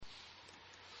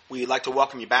We'd like to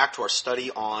welcome you back to our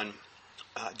study on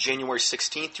January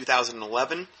 16th,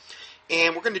 2011.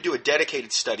 And we're going to do a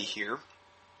dedicated study here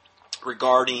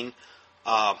regarding,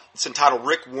 it's entitled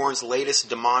Rick Warren's Latest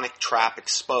Demonic Trap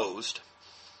Exposed,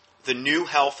 the New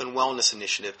Health and Wellness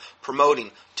Initiative,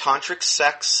 promoting tantric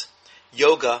sex,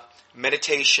 yoga,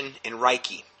 meditation, and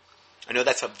Reiki. I know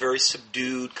that's a very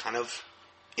subdued, kind of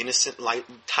innocent light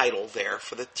title there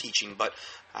for the teaching, but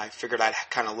I figured I'd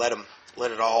kind of let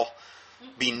it all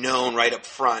be known right up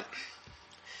front.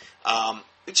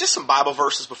 Just some Bible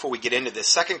verses before we get into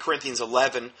this. 2 Corinthians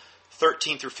 11,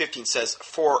 13 through 15 says,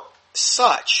 "For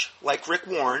such, like Rick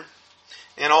Warren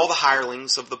and all the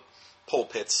hirelings of the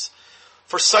pulpits,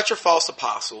 for such are false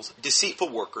apostles, deceitful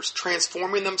workers,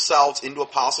 transforming themselves into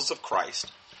apostles of Christ,"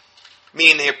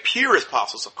 meaning they appear as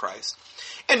apostles of Christ.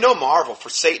 "And no marvel,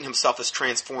 for Satan himself is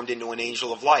transformed into an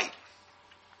angel of light.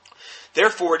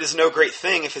 Therefore it is no great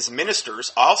thing if his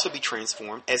ministers also be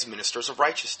transformed as ministers of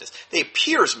righteousness." They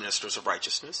appear as ministers of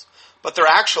righteousness, but they're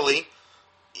actually,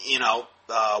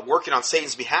 working on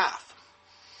Satan's behalf.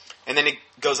 And then it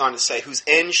goes on to say, "whose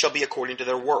end shall be according to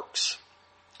their works."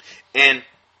 And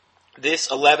this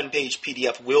 11-page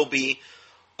PDF will be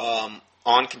on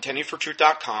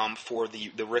contendingfortruth.com for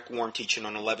the Rick Warren teaching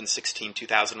on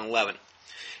 11/16/2011.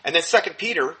 And then 2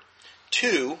 Peter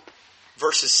 2,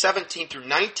 verses 17 through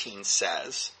 19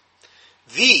 says,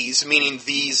 "These," meaning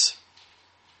these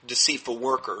deceitful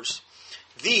workers,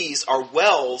 "these are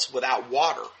wells without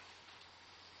water."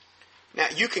 Now,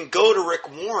 you can go to Rick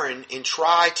Warren and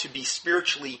try to be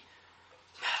spiritual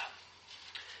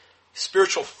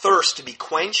thirst to be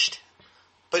quenched,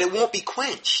 but it won't be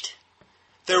quenched.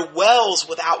 They're wells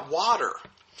without water.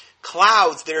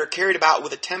 Clouds that are carried about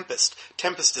with a tempest.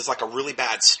 Tempest is like a really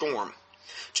bad storm.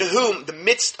 "To whom the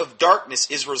midst of darkness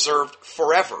is reserved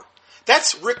forever."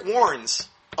 That's Rick Warren's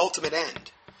ultimate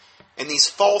end. And these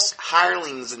false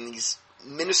hirelings and these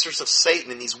ministers of Satan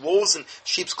and these wolves in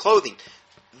sheep's clothing,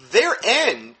 their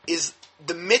end is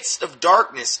the midst of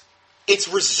darkness. It's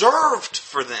reserved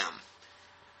for them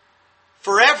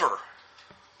forever.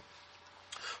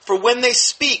 "For when they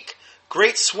speak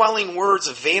great swelling words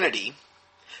of vanity,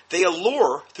 they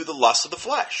allure through the lust of the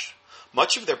flesh."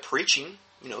 Much of their preaching,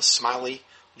 Smiley,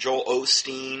 Joel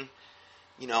Osteen,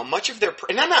 much of their,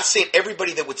 and I'm not saying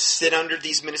everybody that would sit under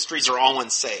these ministries are all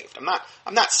unsaved. I'm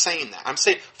not saying that. I'm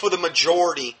saying for the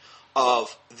majority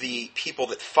of the people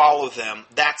that follow them,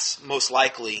 that's most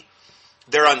likely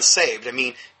they're unsaved. I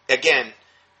mean, again,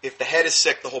 if the head is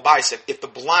sick, the whole body's sick. If the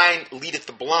blind leadeth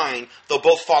the blind, they'll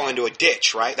both fall into a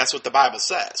ditch, right? That's what the Bible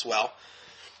says. Well,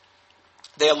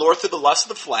 they allure through the lust of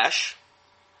the flesh,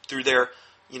 through their,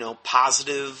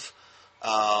 positive,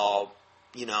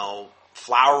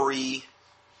 flowery,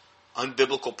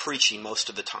 unbiblical preaching most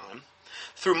of the time.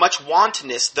 "Through much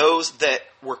wantonness, those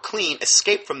that were clean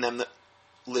escape from them that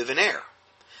live in error.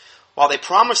 While they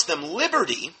promise them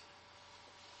liberty,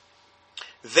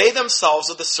 they themselves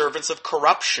are the servants of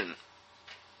corruption.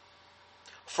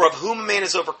 For of whom a man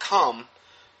is overcome,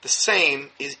 the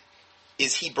same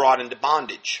is he brought into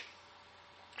bondage."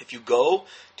 If you go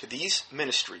to these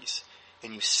ministries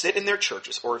and you sit in their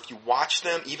churches, or if you watch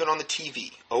them even on the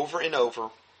TV over and over,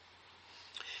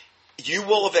 you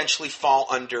will eventually fall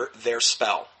under their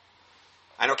spell.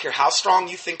 I don't care how strong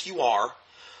you think you are,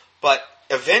 but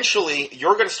eventually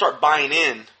you're going to start buying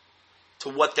in to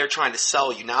what they're trying to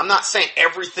sell you. Now, I'm not saying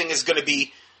everything is going to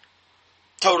be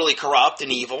totally corrupt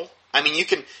and evil. I mean,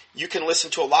 you can listen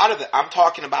to a lot of it. I'm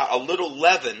talking about a little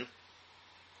leaven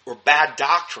or bad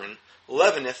doctrine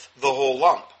leaveneth the whole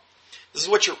lump. This is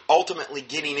what you're ultimately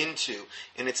getting into.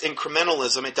 And it's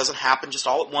incrementalism. It doesn't happen just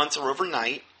all at once or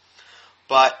overnight.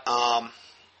 But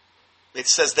it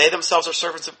says, "They themselves are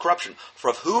servants of corruption. For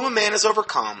of whom a man is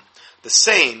overcome, the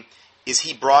same is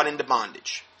he brought into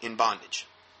bondage." In bondage.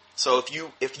 So if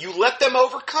you let them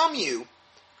overcome you,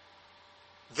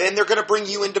 then they're going to bring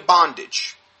you into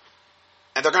bondage.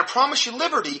 And they're going to promise you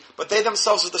liberty, but they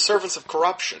themselves are the servants of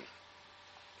corruption.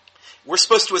 We're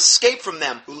supposed to escape from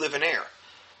them who live in error.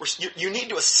 You need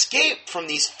to escape from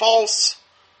these false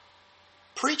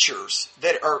preachers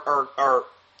that are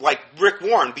like Rick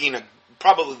Warren being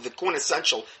probably the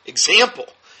quintessential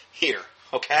example here,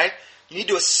 okay? You need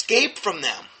to escape from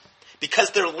them because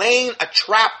they're laying a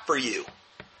trap for you.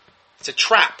 It's a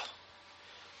trap.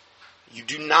 You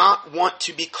do not want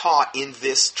to be caught in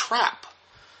this trap,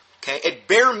 okay? At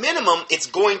bare minimum, it's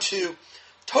going to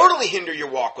totally hinder your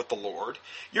walk with the Lord.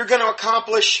 You're going to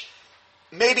accomplish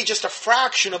maybe just a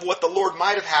fraction of what the Lord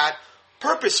might have had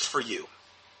purposed for you.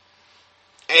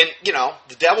 And,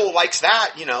 the devil likes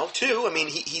that, too. I mean,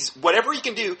 he's whatever he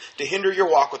can do to hinder your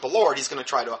walk with the Lord, he's going to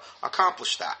try to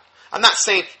accomplish that. I'm not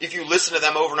saying if you listen to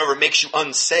them over and over, it makes you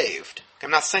unsaved. I'm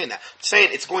not saying that. I'm saying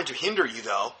it's going to hinder you,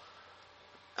 though.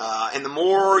 And the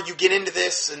more you get into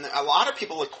this, and a lot of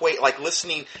people equate, like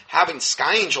listening, having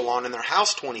Sky Angel on in their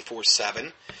house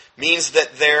 24/7 means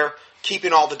that they're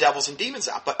keeping all the devils and demons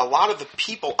out. But a lot of the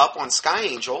people up on Sky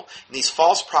Angel, and these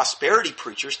false prosperity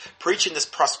preachers, preaching this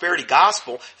prosperity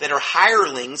gospel, that are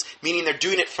hirelings, meaning they're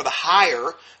doing it for the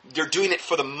hire, they're doing it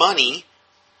for the money,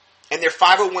 and their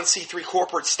 501c3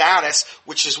 corporate status,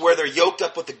 which is where they're yoked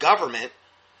up with the government,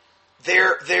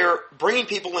 they're bringing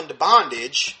people into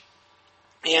bondage.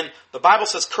 And the Bible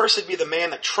says, "Cursed be the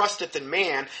man that trusteth in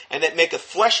man, and that maketh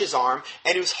flesh his arm,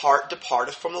 and whose heart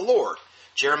departeth from the Lord."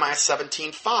 Jeremiah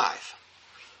 17:5.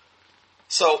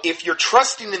 So if you're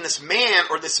trusting in this man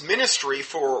or this ministry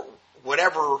for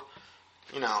whatever,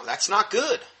 that's not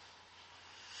good.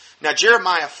 Now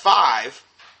Jeremiah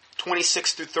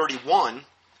 5:26 through 31,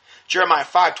 Jeremiah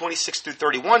 5:26 through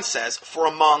 31 says, "For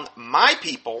among my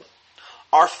people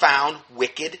are found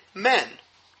wicked men.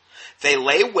 They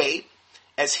lay wait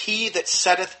as he that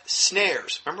setteth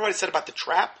snares." Remember what I said about the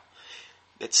trap?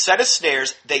 That setteth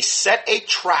snares, they set a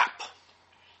trap.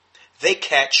 They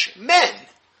catch men.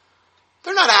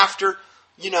 They're not after,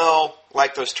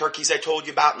 like those turkeys I told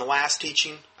you about in the last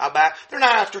teaching out back. They're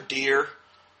not after deer.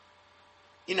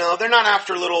 They're not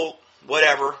after little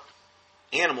whatever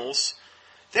animals.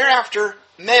 They're after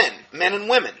men and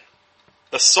women.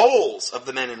 The souls of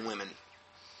the men and women.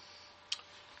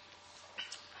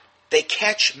 They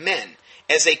catch men.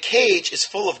 As a cage is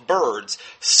full of birds,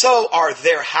 so are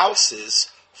their houses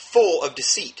full of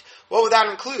deceit. What would that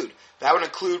include? That would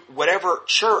include whatever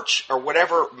church or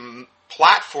whatever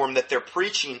platform that they're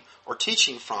preaching or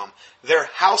teaching from. Their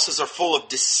houses are full of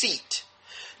deceit.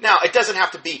 Now, it doesn't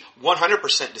have to be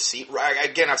 100% deceit.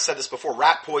 Again, I've said this before.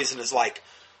 Rat poison is like,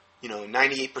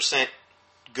 98%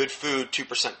 good food,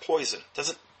 2% poison.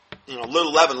 Doesn't,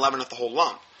 little leaven leaveneth the whole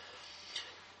lump.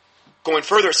 Going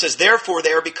further, it says, "Therefore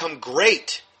they are become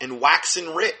great and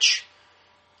waxen rich."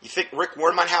 You think Rick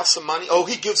Warren might have some money? Oh,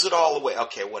 he gives it all away.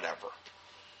 Okay, whatever.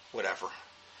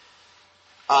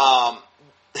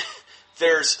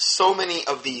 There's so many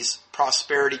of these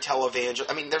prosperity televangelists.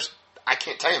 I mean, I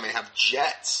can't tell you, they have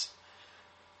jets,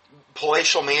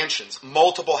 palatial mansions,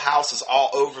 multiple houses all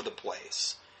over the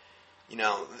place.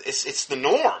 It's the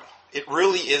norm. It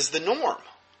really is the norm.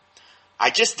 I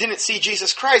just didn't see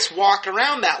Jesus Christ walk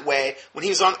around that way when he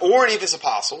was on, or any of his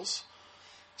apostles.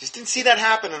 Just didn't see that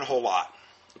happen a whole lot.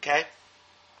 Okay?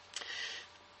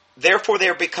 "Therefore they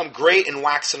are become great and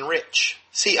waxen rich."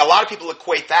 See, a lot of people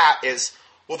equate that as,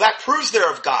 well, that proves they're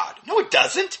of God. No, it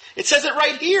doesn't. It says it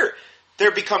right here. They're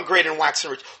become great and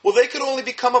waxen rich. Well, they could only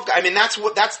become of God. I mean, that's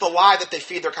the lie that they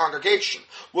feed their congregation.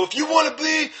 Well, if you want to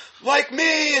be like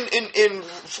me and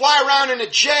fly around in a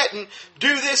jet and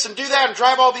do this and do that and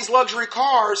drive all these luxury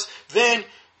cars, then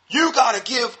you got to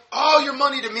give all your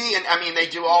money to me. And they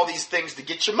do all these things to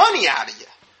get your money out of you.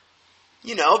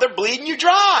 They're bleeding you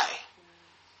dry.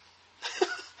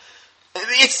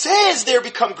 It says they're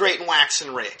become great and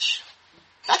waxen rich.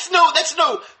 That's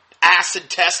no acid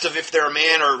test of if they're a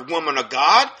man or woman of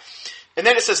God. And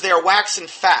then it says they are waxen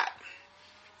fat.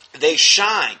 They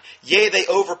shine. Yea, they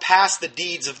overpass the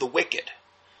deeds of the wicked.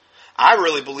 I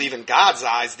really believe in God's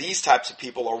eyes, these types of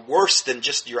people are worse than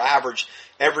just your average,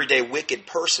 everyday wicked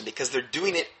person, because they're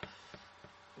doing it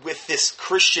with this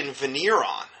Christian veneer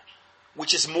on,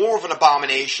 which is more of an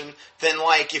abomination than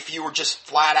like if you were just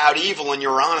flat out evil and you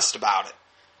were honest about it.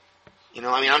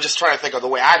 I'm just trying to think of the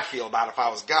way I'd feel about it if I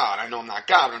was God. I know I'm not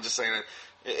God, but I'm just saying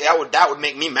that would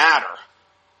make me madder.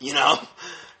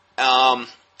 And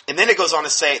then it goes on to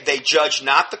say, "They judge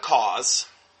not the cause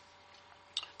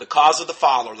of the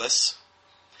fatherless,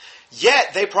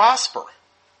 yet they prosper.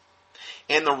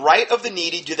 And the right of the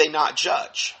needy do they not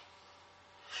judge."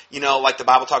 Like the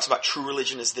Bible talks about true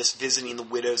religion is this, visiting the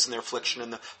widows in their affliction,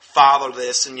 and the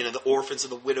fatherless, and, the orphans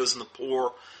and the widows and the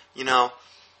poor,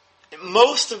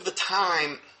 Most of the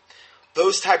time,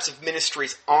 those types of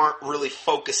ministries aren't really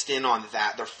focused in on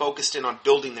that. They're focused in on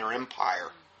building their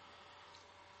empire.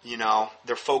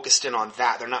 They're focused in on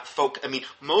that. They're not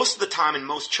most of the time in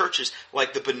most churches,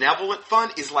 like the benevolent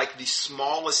fund is like the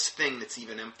smallest thing that's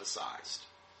even emphasized.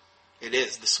 It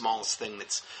is the smallest thing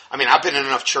I've been in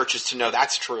enough churches to know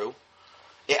that's true.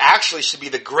 It actually should be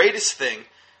the greatest thing.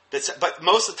 But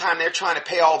most of the time they're trying to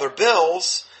pay all their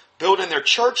bills, building their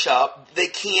church up. They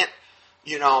can't,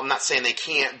 I'm not saying they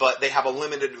can't, but they have a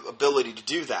limited ability to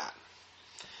do that.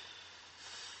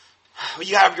 Well,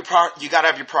 you gotta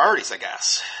have your priorities, I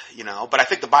guess, but I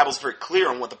think the Bible's very clear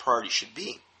on what the priorities should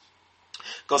be.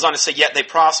 Goes on to say, "Yet they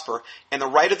prosper, and the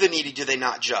right of the needy do they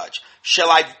not judge.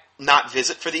 Shall I not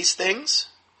visit for these things,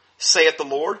 saith the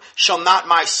Lord? Shall not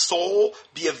my soul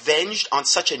be avenged on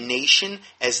such a nation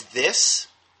as this?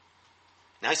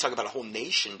 Now he's talking about a whole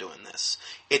nation doing this.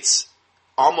 It's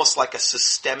almost like a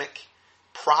systemic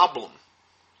problem.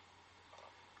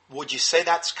 Would you say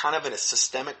that's kind of a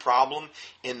systemic problem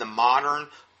in the modern,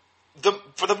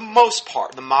 for the most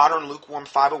part, the modern lukewarm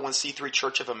 501c3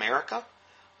 Church of America?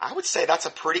 I would say that's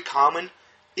a pretty common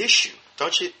issue.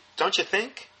 Don't you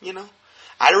think? You know?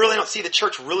 I really don't see the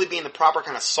church really being the proper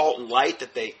kind of salt and light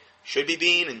that they should be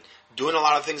being and doing a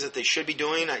lot of things that they should be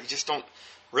doing. I just don't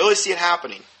really see it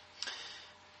happening.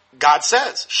 God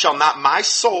says, shall not my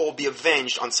soul be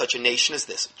avenged on such a nation as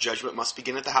this? Judgment must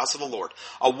begin at the house of the Lord.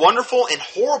 A wonderful and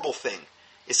horrible thing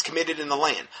is committed in the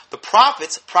land. The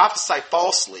prophets prophesy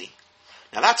falsely.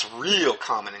 Now that's real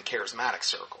common in charismatic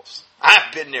circles.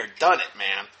 I've been there, done it,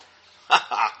 man.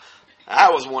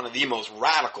 That was one of the most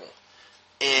radical.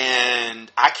 And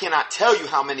I cannot tell you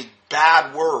how many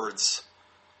bad words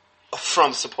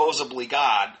from supposedly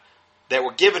God that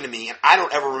were given to me, and I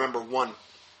don't ever remember one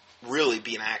really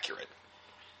being accurate.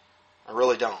 I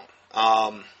really don't.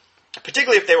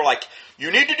 Particularly if they were like,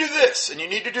 you need to do this, and you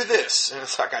need to do this. And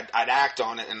it's like I'd act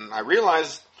on it, and I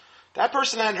realized that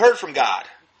person hadn't heard from God.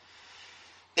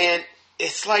 And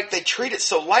it's like they treat it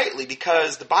so lightly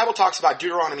because the Bible talks about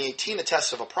Deuteronomy 18, the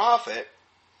test of a prophet,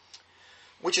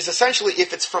 which is essentially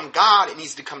if it's from God, it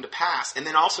needs to come to pass. And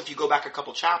then also if you go back a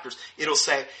couple chapters, it'll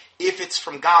say if it's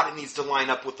from God, it needs to line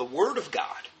up with the Word of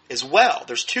God as well.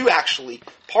 There's two actually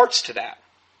parts to that.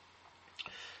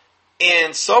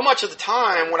 And so much of the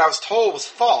time what I was told was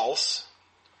false.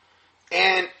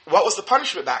 And what was the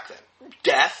punishment back then?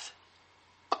 Death.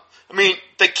 I mean,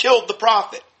 they killed the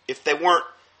prophet if they were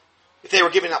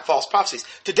giving out false prophecies.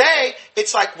 Today,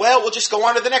 it's like, well, we'll just go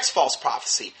on to the next false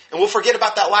prophecy. And we'll forget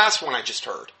about that last one I just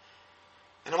heard.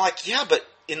 And I'm like, yeah, but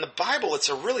in the Bible, it's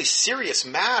a really serious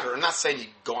matter. I'm not saying you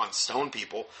go on and stone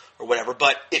people or whatever,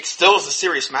 but it still is a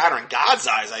serious matter in God's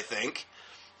eyes, I think.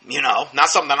 You know, not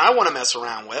something I want to mess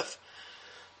around with.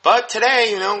 But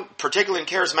today, you know, particularly in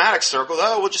charismatic circles,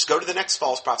 we'll just go to the next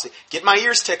false prophecy. Get my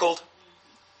ears tickled.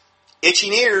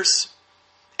 Itching ears.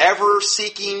 Ever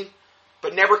seeking,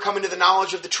 but never coming to the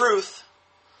knowledge of the truth.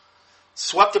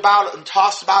 Swept about and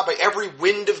tossed about by every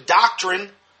wind of doctrine.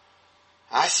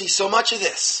 I see so much of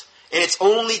this. And it's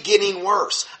only getting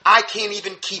worse. I can't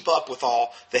even keep up with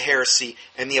all the heresy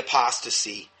and the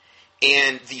apostasy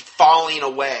and the falling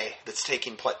away that's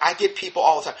taking place. I get people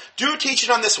all the time, do teach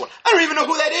it on this one. I don't even know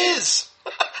who that is.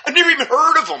 I've never even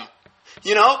heard of them.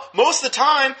 You know, most of the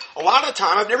time, a lot of the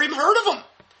time, I've never even heard of them.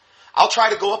 I'll try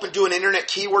to go up and do an internet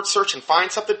keyword search and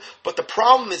find something. But the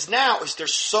problem is now is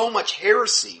there's so much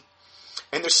heresy.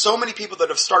 And there's so many people that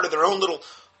have started their own little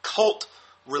cult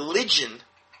religion.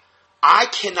 I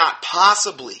cannot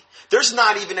possibly. There's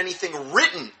not even anything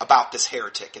written about this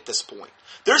heretic at this point.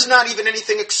 There's not even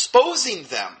anything exposing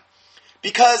them.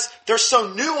 Because they're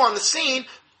so new on the scene.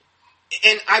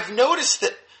 And I've noticed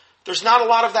that there's not a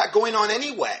lot of that going on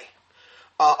anyway.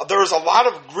 There's a lot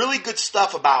of really good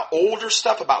stuff about older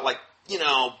stuff, about like, you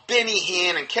know, Benny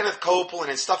Hinn and Kenneth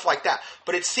Copeland and stuff like that.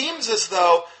 But it seems as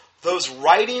though those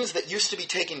writings that used to be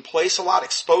taking place a lot,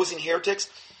 exposing heretics,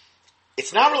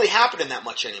 it's not really happening that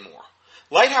much anymore.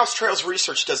 Lighthouse Trails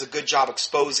Research does a good job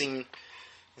exposing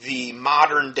the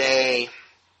modern day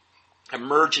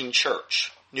emerging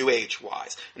church, New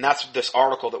Age-wise. And that's this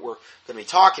article that we're going to be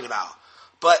talking about.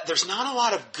 But there's not a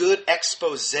lot of good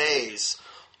exposés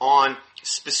on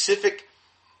specific,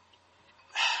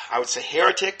 I would say,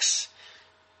 heretics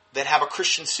that have a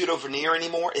Christian pseudo-veneer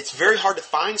anymore. It's very hard to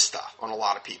find stuff on a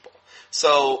lot of people.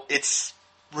 So it's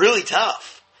really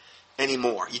tough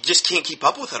anymore. You just can't keep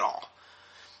up with it all.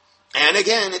 And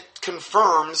again, it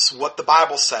confirms what the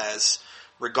Bible says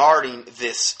regarding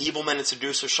this. Evil men and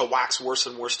seducers shall wax worse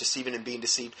and worse, deceiving and being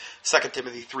deceived. 2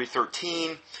 Timothy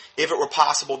 3:13. If it were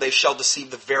possible, they shall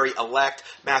deceive the very elect.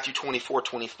 Matthew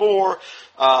 24:24.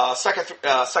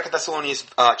 2 Thessalonians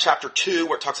chapter 2,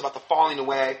 where it talks about the falling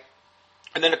away.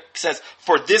 And then it says,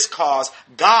 for this cause,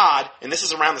 God, and this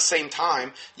is around the same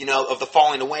time, you know, of the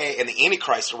falling away and the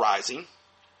Antichrist arising.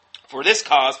 For this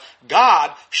cause,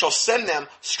 God shall send them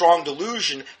strong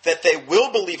delusion that they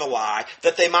will believe a lie,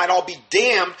 that they might all be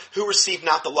damned who received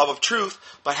not the love of truth,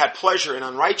 but had pleasure in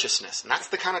unrighteousness. And that's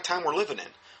the kind of time we're living in.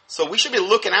 So we should be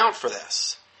looking out for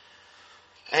this.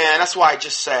 And that's why I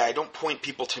just say, I don't point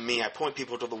people to me, I point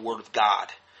people to the Word of God.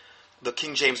 The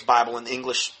King James Bible in the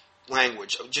English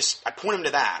language. I point them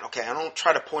to that, okay? I don't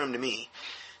try to point them to me.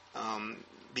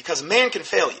 Because man can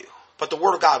fail you, but the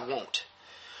Word of God won't.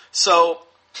 So,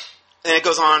 and it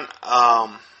goes on,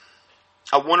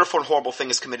 a wonderful and horrible thing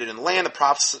is committed in the land. The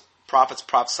prophets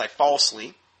prophesy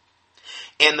falsely,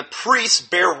 and the priests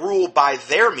bear rule by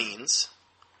their means,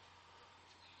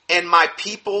 and my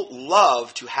people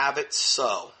love to have it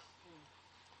so.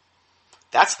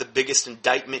 That's the biggest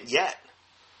indictment yet.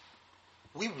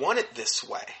 We want it this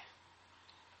way.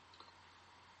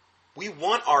 We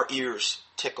want our ears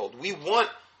tickled. We want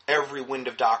every wind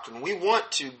of doctrine. We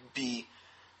want to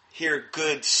hear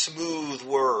good, smooth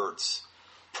words.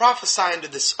 Prophesy unto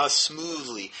us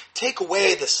smoothly. Take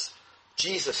away this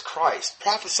Jesus Christ.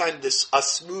 Prophesy unto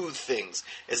us smooth things,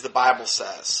 as the Bible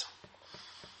says.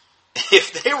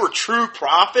 If they were true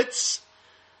prophets,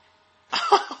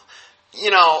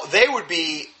 they would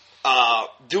be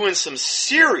doing some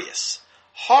serious,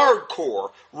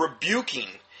 hardcore rebuking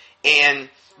and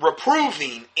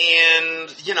reproving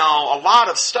and, a lot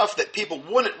of stuff that people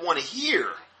wouldn't want to hear.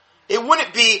 It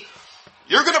wouldn't be,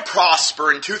 you're going to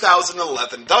prosper in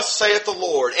 2011, thus saith the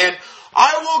Lord, and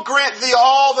I will grant thee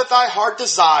all that thy heart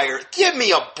desire. Give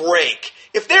me a break.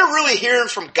 If they're really hearing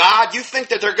from God, you think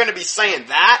that they're going to be saying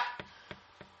that?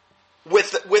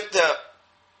 With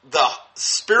the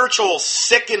spiritual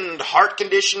sickened heart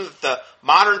condition that the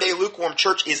modern day lukewarm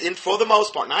church is in for the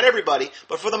most part. Not everybody,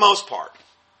 but for the most part.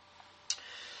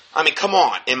 I mean, come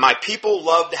on. And my people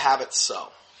love to have it so.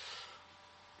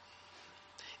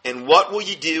 And what will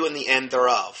you do in the end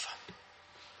thereof?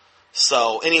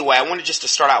 So, anyway, I wanted just to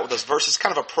start out with those verses,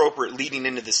 kind of appropriate leading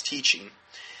into this teaching.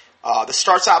 This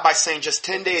starts out by saying just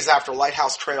 10 days after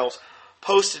Lighthouse Trails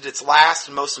posted its last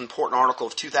and most important article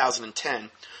of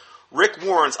 2010, Rick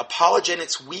Warren's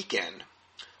Apologetics Weekend,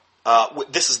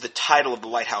 this is the title of the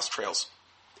Lighthouse Trails.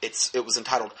 It was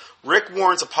entitled, Rick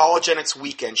Warren's Apologetics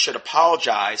Weekend should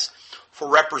apologize for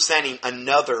representing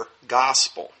another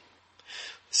gospel.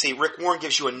 See, Rick Warren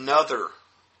gives you another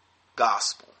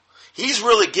gospel. He's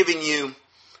really giving you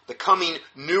the coming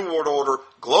New World Order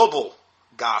global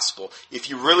gospel, if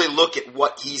you really look at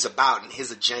what he's about and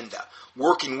his agenda,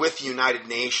 working with the United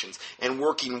Nations and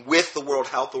working with the World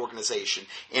Health Organization,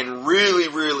 and really,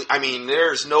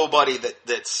 there's nobody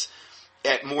that's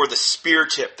at more the spear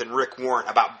tip than Rick Warren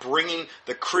about bringing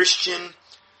the Christian,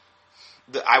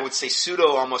 I would say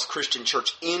pseudo-almost Christian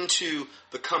church into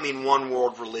the coming one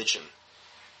world religion.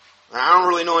 I don't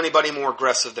really know anybody more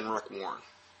aggressive than Rick Warren.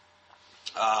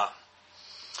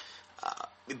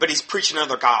 But he's preaching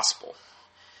another gospel.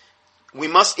 We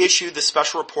must issue this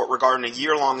special report regarding a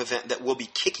year-long event that will be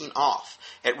kicking off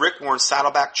at Rick Warren's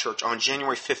Saddleback Church on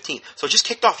January 15th. So it just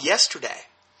kicked off yesterday.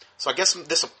 So I guess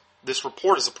this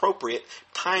report is appropriate,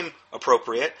 time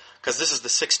appropriate, because this is the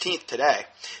 16th today.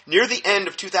 Near the end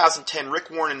of 2010, Rick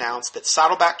Warren announced that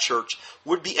Saddleback Church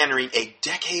would be entering a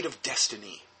decade of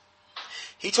destiny.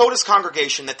 He told his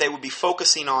congregation that they would be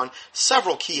focusing on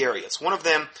several key areas, one of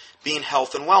them being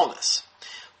health and wellness.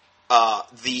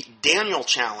 The Daniel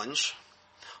Challenge,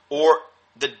 or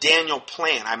the Daniel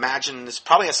Plan, I imagine this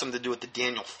probably has something to do with the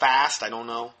Daniel Fast, I don't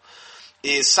know,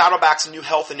 is Saddleback's new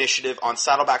health initiative on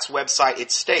Saddleback's website.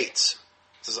 It states,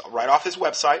 this is right off his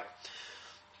website,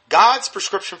 God's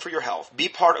prescription for your health. Be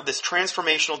part of this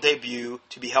transformational debut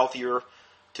to be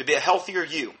a healthier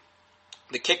you.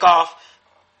 The kickoff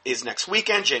is next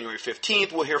weekend, January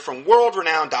 15th. We'll hear from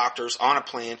world-renowned doctors on a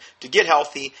plan to get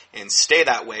healthy and stay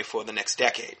that way for the next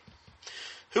decade.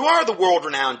 Who are the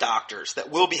world-renowned doctors that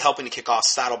will be helping to kick off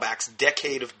Saddleback's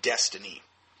Decade of Destiny?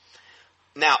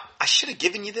 Now, I should have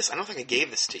given you this. I don't think I gave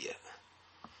this to you.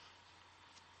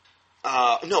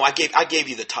 No, I gave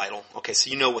you the title. Okay, so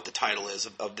you know what the title is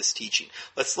of this teaching.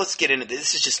 Let's get into this.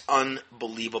 This is just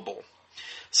unbelievable.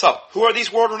 So, who are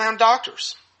these world-renowned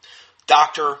doctors?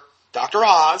 Dr.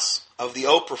 Oz of the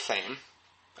Oprah fame.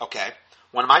 Okay,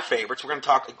 one of my favorites. We're going to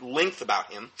talk at length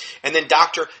about him. And then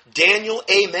Dr. Daniel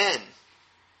Amen.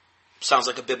 Sounds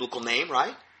like a biblical name,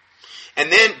 right?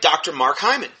 And then Dr. Mark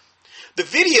Hyman. The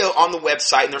video on the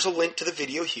website, and there's a link to the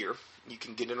video here, you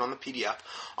can get it on the PDF,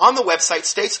 on the website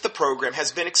states that the program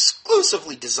has been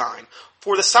exclusively designed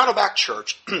for the Saddleback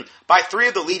Church by 3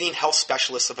 of the leading health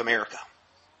specialists of America.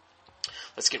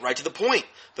 Let's get right to the point.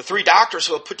 The 3 doctors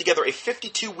who have put together a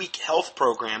 52-week health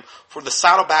program for the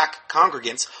Saddleback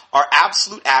congregants are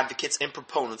absolute advocates and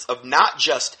proponents of not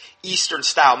just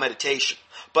Eastern-style meditation,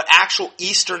 but actual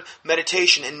Eastern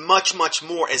meditation and much, much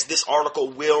more, as this article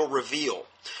will reveal.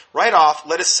 Right off,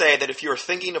 let us say that if you are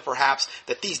thinking of perhaps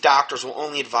that these doctors will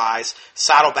only advise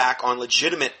Saddleback on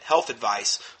legitimate health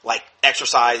advice, like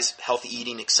exercise, healthy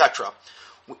eating, etc.,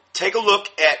 take a look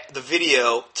at the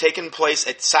video taking place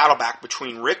at Saddleback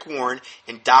between Rick Warren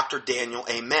and Dr. Daniel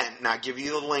Amen. Now, I'll give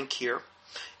you the link here.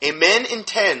 Amen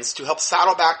intends to help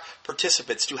Saddleback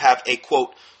participants to have a,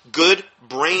 quote, good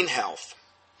brain health,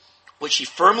 which he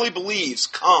firmly believes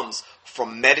comes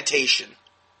from meditation.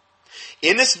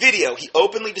 In this video, he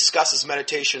openly discusses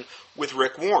meditation with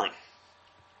Rick Warren.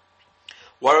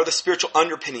 What are the spiritual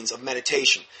underpinnings of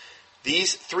meditation?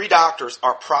 These three doctors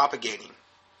are propagating.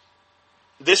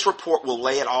 This report will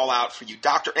lay it all out for you.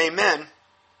 Dr. Amen,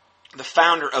 the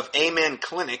founder of Amen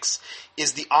Clinics,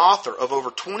 is the author of over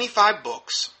 25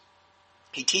 books.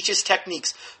 He teaches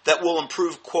techniques that will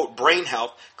improve, quote, brain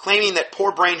health, claiming that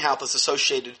poor brain health is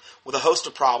associated with a host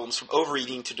of problems from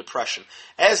overeating to depression.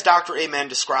 As Dr. Amen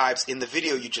describes in the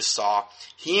video you just saw,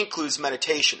 he includes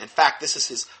meditation. In fact, this is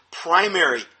his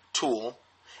primary tool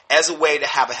as a way to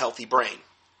have a healthy brain.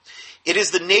 It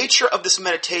is the nature of this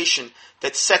meditation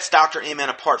that sets Dr. Amen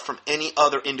apart from any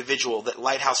other individual that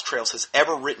Lighthouse Trails has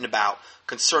ever written about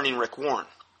concerning Rick Warren.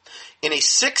 In a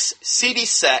 6-CD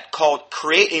set called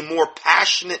Create a More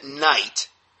Passionate Night,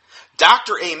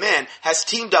 Dr. Amen has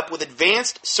teamed up with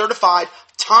advanced certified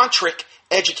tantric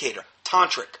educator.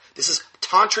 Tantric. This is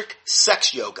tantric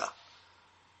sex yoga.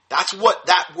 That's what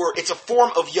that word, it's a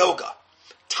form of yoga.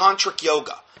 Tantric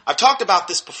yoga. I've talked about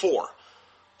this before.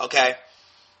 Okay?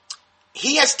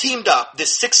 He has teamed up,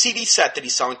 this 6-CD set that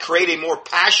he's selling, Create a More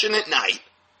Passionate Night,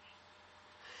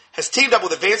 has teamed up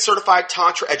with advanced certified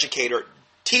tantra educator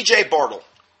TJ Bartle.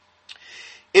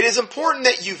 It is important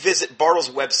that you visit Bartle's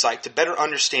website to better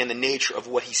understand the nature of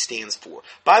what he stands for.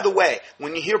 By the way,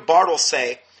 when you hear Bartle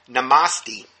say,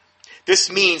 Namaste,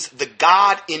 this means the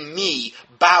God in me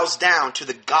bows down to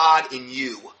the God in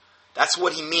you. That's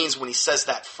what he means when he says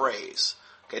that phrase.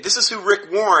 Okay, this is who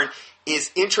Rick Warren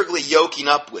is intricately yoking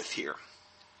up with here.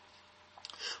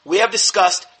 We have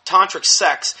discussed tantric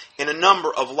sex in a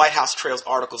number of Lighthouse Trails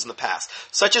articles in the past,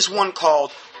 such as one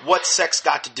called What Sex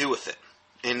Got to Do with It?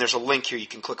 And there's a link here you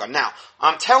can click on. Now,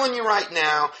 I'm telling you right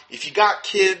now, if you got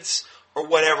kids or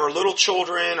whatever, little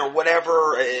children or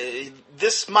whatever,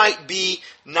 this might be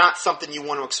not something you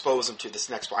want to expose them to, this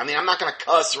next one. I mean, I'm not going to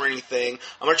cuss or anything.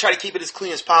 I'm going to try to keep it as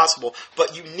clean as possible.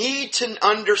 But you need to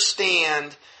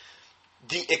understand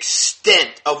the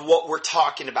extent of what we're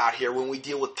talking about here when we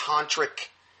deal with tantric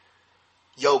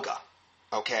yoga,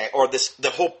 okay, or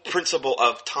the whole principle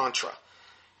of tantra.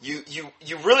 You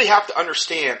really have to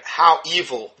understand how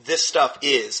evil this stuff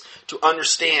is to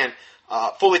understand,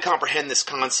 fully comprehend this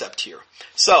concept here.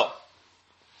 So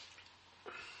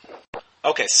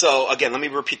again, let me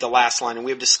repeat the last line. And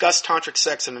we have discussed tantric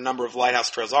sex in a number of Lighthouse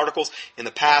Trails articles in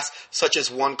the past, such as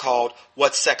one called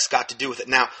What Sex Got to Do with It?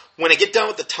 Now, when I get done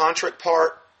with the tantric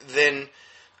part, then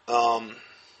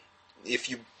if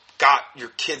you got your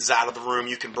kids out of the room,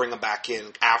 you can bring them back in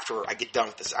after I get done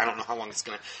with this. I don't know how long it's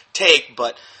going to take,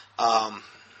 but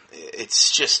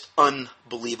it's just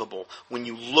unbelievable when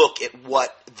you look at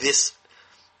what this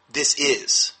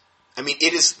is. I mean,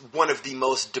 it is one of the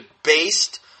most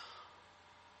debased.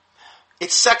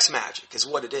 It's sex magic is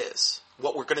what it is,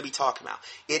 what we're going to be talking about.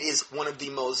 It is one of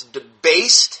the most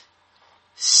debased,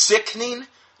 sickening,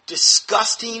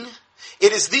 disgusting.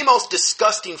 It is the most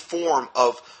disgusting form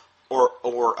of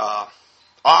or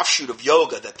offshoot of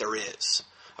yoga that there is.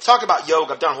 I've talked about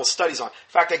yoga. I've done whole studies on it.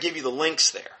 In fact, I give you the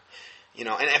links there. You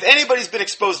know, and if anybody's been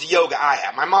exposed to yoga, I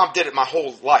have. My mom did it my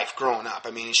whole life growing up.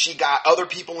 I mean, she got other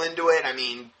people into it. I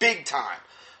mean, big time.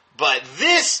 But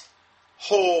this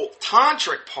whole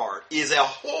tantric part is a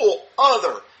whole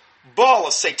other ball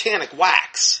of satanic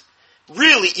wax.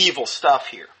 Really evil stuff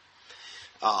here.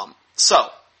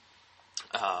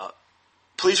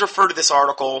 Please refer to this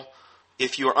article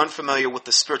if you are unfamiliar with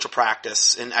the spiritual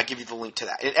practice, and I give you the link to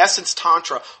that. In essence,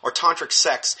 Tantra, or tantric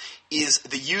sex, is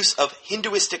the use of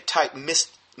Hinduistic-type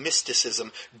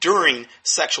mysticism during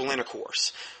sexual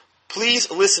intercourse.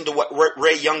 Please listen to what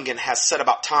Ray Youngin has said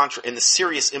about Tantra and the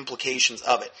serious implications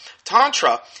of it.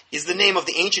 Tantra is the name of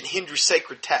the ancient Hindu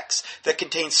sacred text that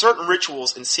contains certain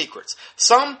rituals and secrets.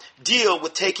 Some deal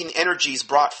with taking energies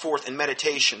brought forth in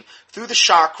meditation through the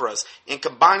chakras and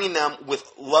combining them with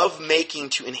love-making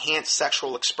to enhance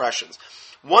sexual expressions.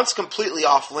 Once completely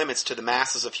off limits to the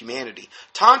masses of humanity,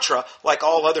 Tantra, like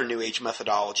all other New Age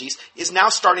methodologies, is now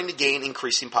starting to gain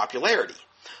increasing popularity.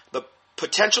 The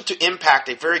potential to impact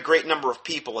a very great number of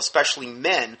people, especially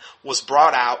men, was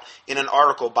brought out in an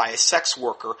article by a sex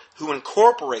worker who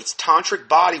incorporates tantric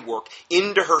bodywork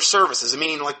into her services,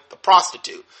 meaning like a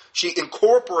prostitute. She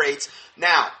incorporates.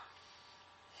 Now,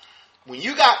 when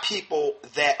you got people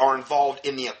that are involved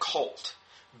in the occult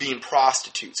being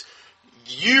prostitutes,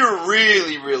 you're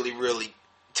really, really, really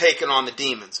taking on the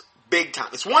demons big time.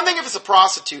 It's one thing if it's a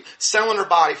prostitute selling her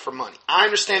body for money. I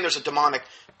understand there's a demonic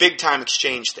big time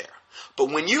exchange there. But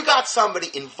when you got somebody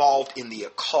involved in the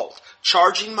occult,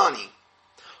 charging money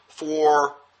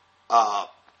for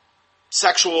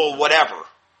sexual whatever,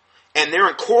 and they're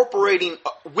incorporating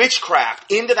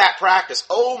witchcraft into that practice,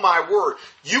 oh my word,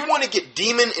 you want to get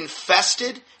demon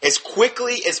infested as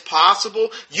quickly as possible,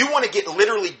 you want to get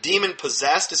literally demon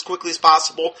possessed as quickly as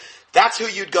possible, that's who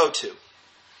you'd go to.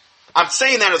 I'm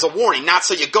saying that as a warning, not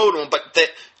so you go to them, but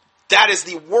that is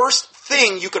the worst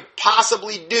thing you could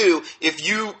possibly do if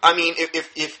you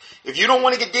don't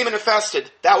want to get demon infested,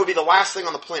 that would be the last thing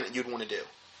on the planet you'd want to do.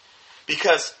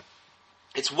 Because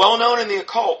it's well known in the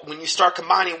occult, when you start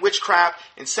combining witchcraft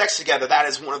and sex together, that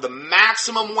is one of the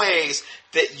maximum ways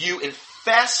that you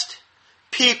infest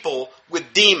people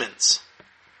with demons.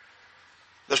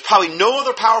 There's probably no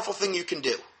other powerful thing you can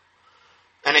do.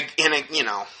 And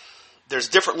there's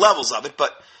different levels of it,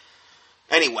 but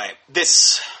anyway,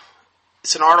 it's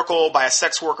an article by a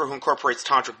sex worker who incorporates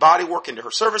tantric bodywork into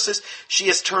her services. She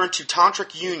has turned to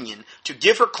tantric union to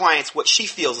give her clients what she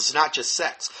feels is not just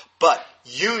sex, but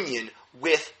union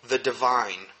with the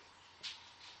divine.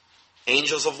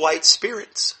 Angels of light,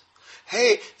 spirits.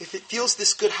 Hey, if it feels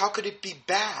this good, how could it be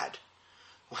bad?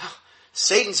 Well,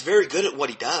 Satan's very good at what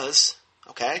he does,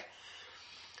 okay?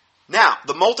 Now,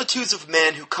 the multitudes of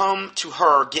men who come to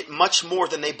her get much more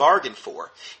than they bargained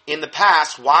for. In the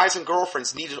past, wives and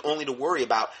girlfriends needed only to worry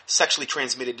about sexually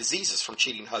transmitted diseases from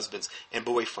cheating husbands and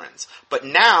boyfriends. But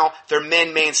now, their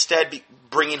men may instead be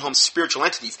bringing home spiritual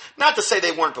entities. Not to say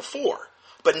they weren't before,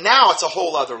 but now it's a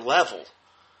whole other level.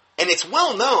 And it's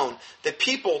well known that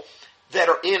people that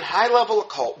are in high-level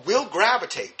occult will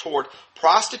gravitate toward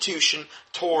prostitution,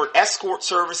 toward escort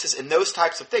services, and those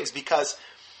types of things because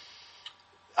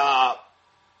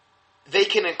they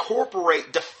can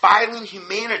incorporate defiling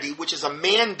humanity, which is a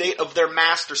mandate of their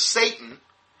master Satan.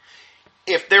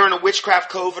 If they're in a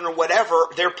witchcraft coven or whatever,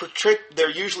 they're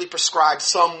usually prescribed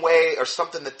some way or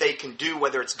something that they can do,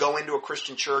 whether it's go into a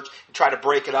Christian church and try to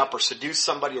break it up or seduce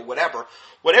somebody or whatever.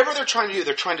 Whatever they're trying to do,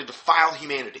 they're trying to defile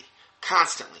humanity.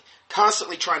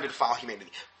 Constantly trying to defile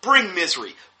humanity. Bring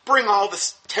misery. Bring all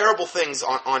this terrible things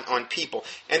on people.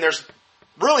 And there's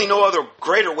really no other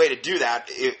greater way to do that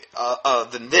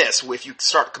than this, if you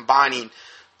start combining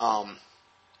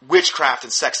witchcraft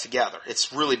and sex together.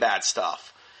 It's really bad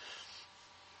stuff.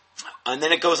 And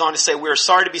then it goes on to say, we are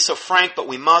sorry to be so frank, but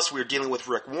we must. We are dealing with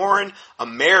Rick Warren,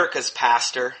 America's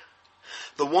pastor,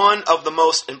 the one of the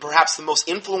most, and perhaps the most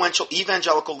influential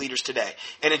evangelical leaders today.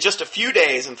 And in just a few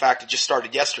days, in fact, it just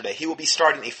started yesterday, he will be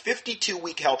starting a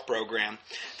 52-week health program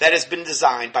that has been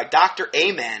designed by Dr.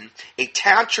 Amen, a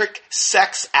tantric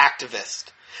sex activist.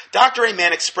 Dr.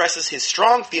 Amen expresses his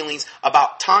strong feelings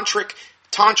about tantric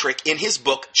in his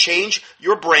book, Change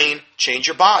Your Brain, Change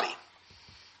Your Body.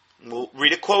 We'll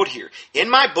read a quote here. In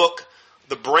my book,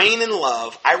 The Brain and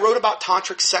Love, I wrote about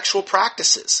tantric sexual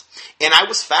practices, and I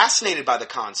was fascinated by the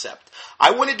concept. I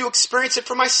wanted to experience it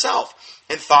for myself,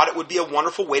 and thought it would be a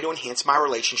wonderful way to enhance my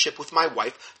relationship with my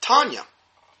wife, Tanya.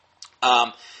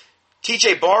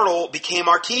 T.J. Bartle became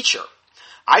our teacher.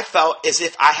 I felt as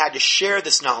if I had to share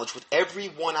this knowledge with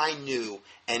everyone I knew,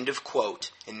 end of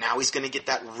quote. And now he's going to get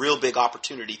that real big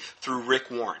opportunity through Rick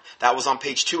Warren. That was on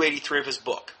page 283 of his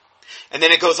book. And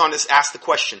then it goes on to ask the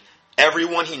question,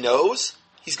 everyone he knows,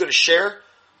 he's going to share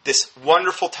this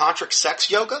wonderful tantric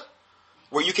sex yoga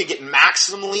where you can get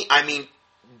maximally,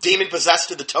 demon-possessed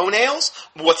to the toenails?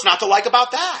 What's not to like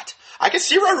about that? I can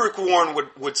see why Rick Warren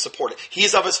would support it. He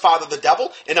is of his father the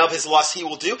devil, and of his lust he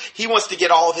will do. He wants to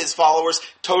get all of his followers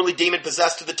totally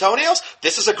demon-possessed to the toenails.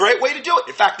 This is a great way to do it.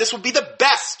 In fact, this would be the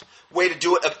best way to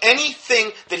do it of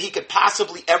anything that he could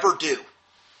possibly ever do.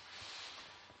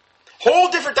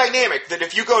 Whole different dynamic than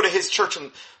if you go to his church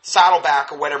in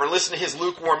Saddleback or whatever, listen to his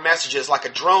lukewarm messages like a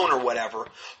drone or whatever.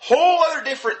 Whole other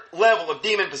different level of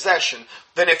demon possession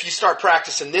than if you start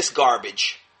practicing this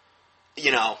garbage. This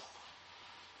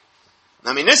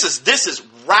is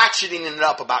ratcheting it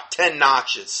up about 10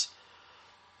 notches.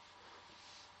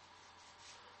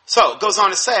 So, it goes on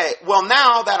to say, well,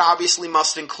 now that obviously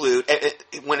must include,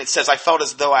 when it says, I felt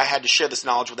as though I had to share this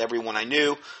knowledge with everyone I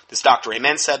knew, this Dr.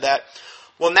 Amen said that.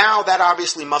 Well, now that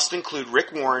obviously must include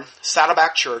Rick Warren,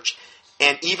 Saddleback Church,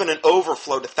 and even an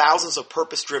overflow to thousands of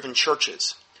purpose-driven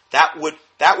churches. That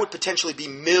would potentially be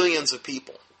millions of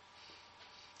people.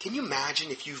 Can you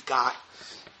imagine if you've got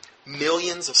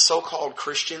millions of so-called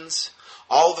Christians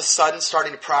all of a sudden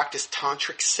starting to practice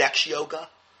tantric sex yoga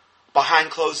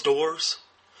behind closed doors?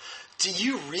 Do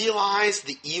you realize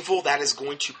the evil that is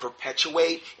going to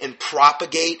perpetuate and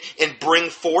propagate and bring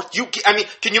forth?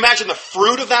 Can you imagine the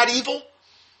fruit of that evil?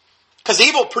 Because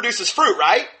evil produces fruit,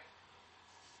 right?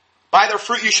 By their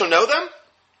fruit you shall know them.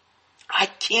 I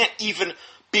can't even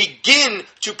begin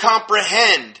to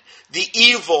comprehend the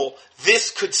evil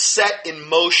this could set in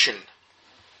motion.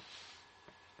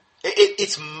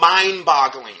 It's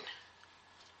mind-boggling.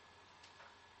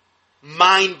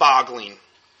 Mind-boggling.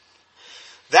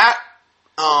 That,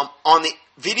 on the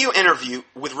video interview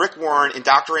with Rick Warren and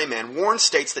Dr. Amen, Warren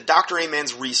states that Dr.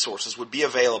 Amen's resources would be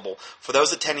available for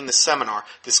those attending the seminar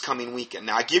this coming weekend.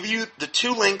 Now, I give you the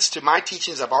 2 links to my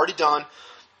teachings I've already done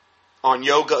on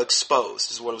Yoga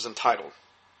Exposed, is what it was entitled.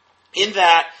 In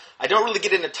that, I don't really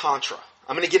get into Tantra.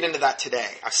 I'm going to get into that today.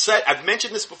 I've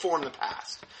mentioned this before in the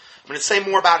past. I'm going to say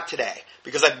more about it today,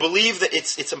 because I believe that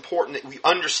it's important that we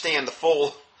understand the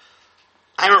full...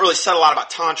 I haven't really said a lot about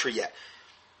Tantra yet.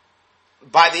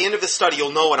 By the end of the study,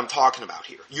 you'll know what I'm talking about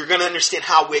here. You're going to understand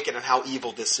how wicked and how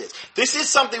evil this is. This is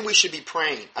something we should be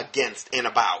praying against and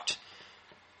about.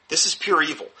 This is pure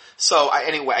evil. So,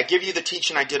 anyway, I give you the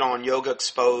teaching I did on Yoga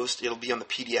Exposed. It'll be on the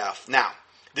PDF. Now,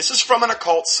 this is from an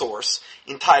occult source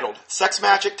entitled Sex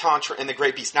Magic, Tantra, and the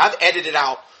Great Beast. Now, I've edited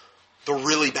out the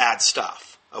really bad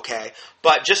stuff, okay?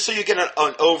 But just so you get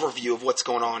an overview of what's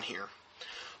going on here.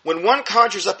 When one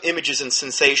conjures up images and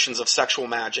sensations of sexual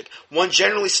magic, one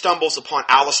generally stumbles upon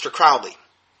Aleister Crowley,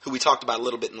 who we talked about a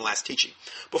little bit in the last teaching,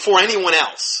 before anyone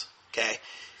else, okay?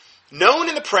 Known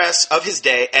in the press of his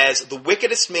day as the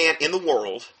wickedest man in the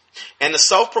world and the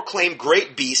self-proclaimed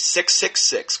Great Beast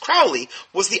 666, Crowley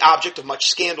was the object of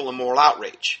much scandal and moral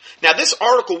outrage. Now, this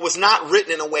article was not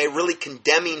written in a way really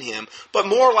condemning him, but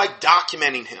more like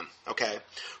documenting him, okay?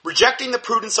 Rejecting the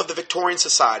prudence of the Victorian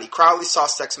society, Crowley saw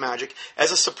sex magic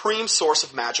as a supreme source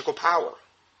of magical power.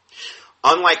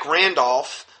 Unlike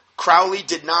Randolph, Crowley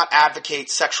did not advocate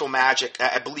sexual magic.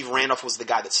 I believe Randolph was the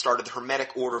guy that started the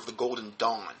Hermetic Order of the Golden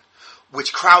Dawn,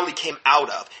 which Crowley came out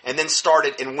of, and then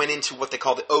started and went into what they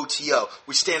call the OTO,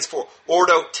 which stands for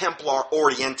Ordo Templar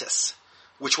Orientis,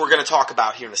 which we're going to talk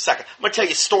about here in a second. I'm going to tell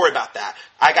you a story about that.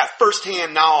 I got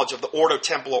first-hand knowledge of the Ordo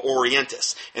Templar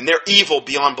Orientis, and they're evil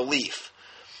beyond belief.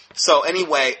 So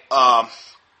anyway,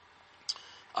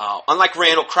 unlike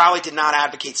Randall, Crowley did not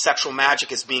advocate sexual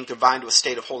magic as being confined to a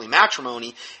state of holy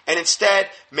matrimony, and instead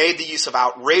made the use of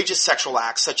outrageous sexual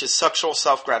acts such as sexual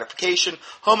self-gratification,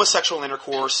 homosexual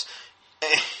intercourse.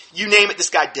 You name it, this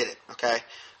guy did it, okay?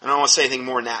 I don't want to say anything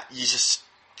more than that. You just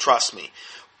trust me.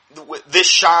 This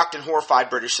shocked and horrified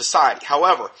British society.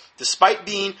 However, despite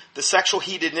being the sexual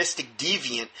hedonistic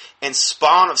deviant and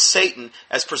spawn of Satan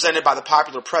as presented by the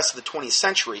popular press of the 20th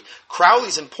century,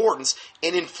 Crowley's importance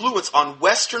and influence on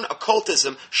Western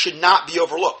occultism should not be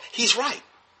overlooked. He's right.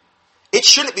 It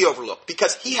shouldn't be overlooked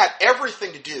because he had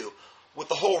everything to do with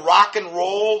the whole rock and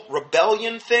roll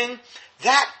rebellion thing.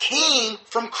 That came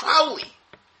from Crowley.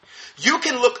 You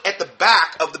can look at the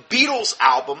back of the Beatles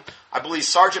album, I believe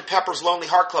Sgt. Pepper's Lonely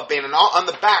Heart Club Band, and on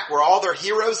the back where all their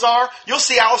heroes are, you'll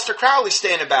see Aleister Crowley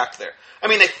standing back there. I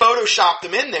mean, they photoshopped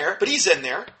him in there, but he's in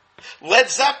there.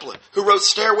 Led Zeppelin, who wrote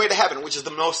Stairway to Heaven, which is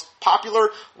the most popular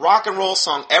rock and roll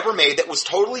song ever made, that was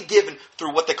totally given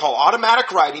through what they call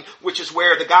automatic writing, which is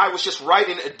where the guy was just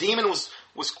writing, a demon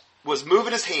was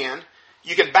moving his hand.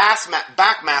 You can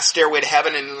backmask Stairway to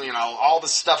Heaven and, all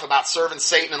this stuff about serving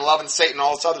Satan and loving Satan and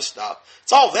all this other stuff.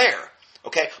 It's all there.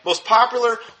 Okay? Most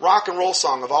popular rock and roll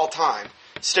song of all time,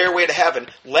 Stairway to Heaven,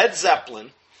 Led Zeppelin,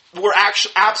 were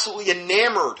actually absolutely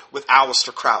enamored with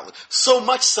Aleister Crowley. So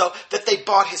much so that they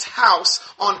bought his house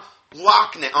on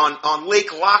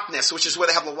Lake Loch Ness, which is where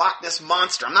they have the Loch Ness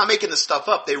Monster. I'm not making this stuff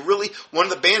up. One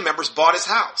of the band members bought his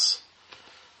house.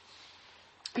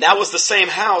 And that was the same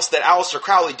house that Aleister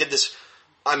Crowley did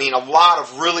a lot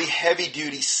of really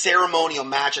heavy-duty ceremonial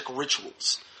magic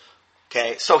rituals.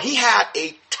 Okay, so he had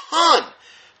a ton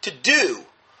to do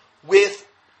with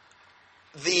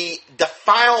the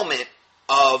defilement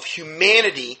of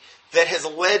humanity that has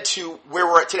led to where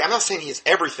we're at today. I'm not saying he has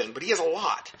everything, but he has a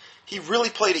lot. He really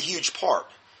played a huge part.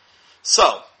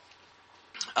 So,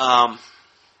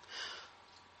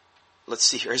 let's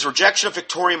see here. His rejection of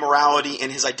Victorian morality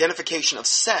and his identification of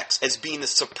sex as being the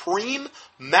supreme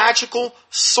magical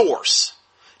source.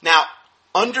 Now,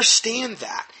 understand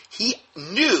that. He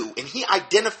knew and he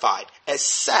identified as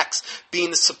sex being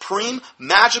the supreme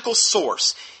magical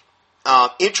source,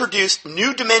 introduced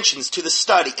new dimensions to the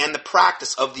study and the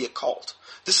practice of the occult.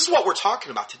 This is what we're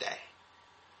talking about today.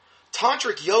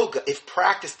 Tantric yoga, if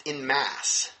practiced in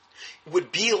mass,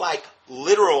 would be like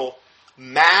literal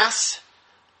mass,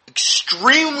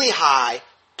 extremely high,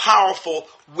 powerful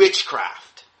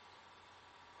witchcraft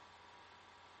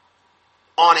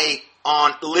on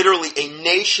literally a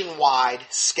nationwide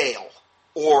scale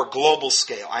or global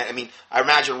scale. I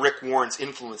imagine Rick Warren's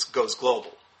influence goes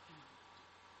global.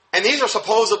 And these are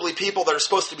supposedly people that are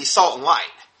supposed to be salt and light.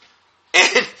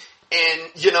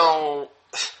 And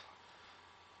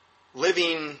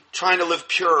trying to live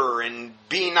pure and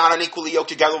being not unequally yoked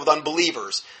together with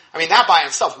unbelievers. I mean, that by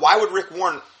itself, why would Rick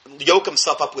Warren yoke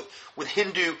himself up with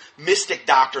Hindu mystic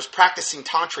doctors practicing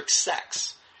tantric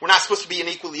sex? We're not supposed to be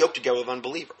unequally yoked together with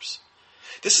unbelievers.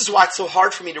 This is why it's so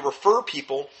hard for me to refer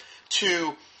people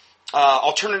to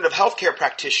alternative healthcare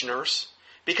practitioners,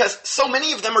 because so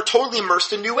many of them are totally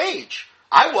immersed in New Age.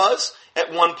 I was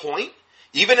at one point.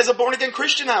 Even as a born-again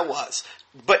Christian, I was.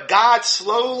 But God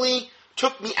slowly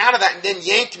took me out of that and then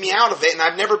yanked me out of it, and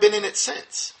I've never been in it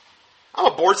since.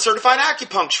 I'm a board-certified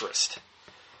acupuncturist.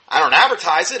 I don't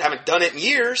advertise it. I haven't done it in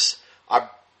years. I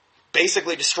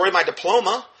basically destroyed my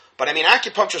diploma. But I mean,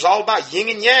 acupuncture is all about yin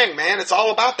and yang, man. It's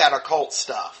all about that occult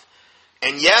stuff.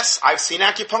 And yes, I've seen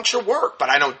acupuncture work, but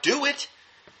I don't do it.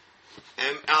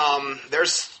 And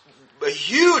there's a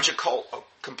huge occult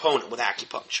component with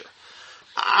acupuncture.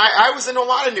 I was into a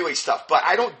lot of New Age stuff, but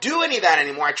I don't do any of that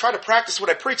anymore. I try to practice what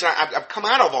I preach, and I've come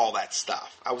out of all that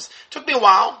stuff. Took me a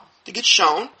while to get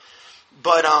shown,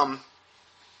 but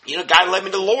guy led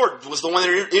me to the Lord was the one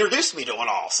that introduced me to it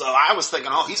all. So I was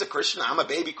thinking, oh, he's a Christian, I'm a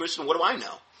baby Christian, what do I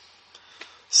know?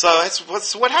 So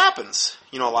that's what happens,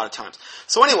 a lot of times.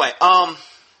 So anyway,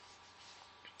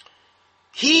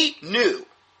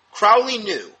 Crowley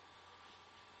knew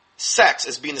sex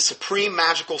as being the supreme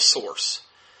magical source.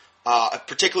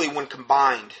 Particularly when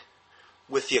combined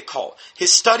with the occult.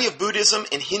 His study of Buddhism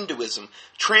and Hinduism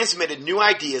transmitted new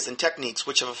ideas and techniques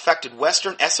which have affected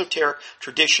Western esoteric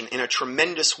tradition in a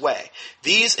tremendous way.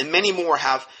 These and many more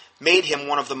have made him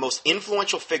one of the most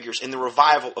influential figures in the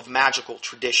revival of magical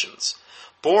traditions.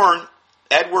 Born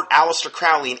Edward Aleister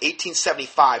Crowley in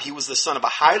 1875, he was the son of a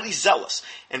highly zealous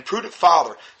and prudent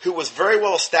father who was very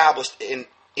well established in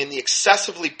the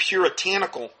excessively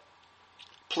puritanical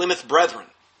Plymouth Brethren.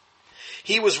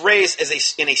 He was raised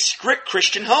in a strict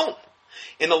Christian home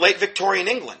in the late Victorian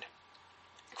England.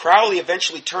 Crowley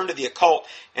eventually turned to the occult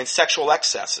and sexual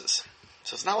excesses.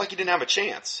 So it's not like he didn't have a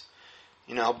chance,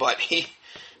 but he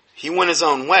went his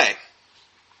own way.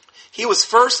 He was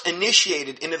first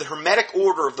initiated into the Hermetic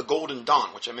Order of the Golden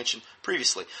Dawn, which I mentioned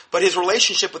previously. But his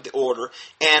relationship with the order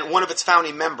and one of its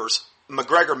founding members,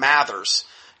 MacGregor Mathers,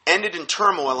 ended in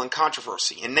turmoil and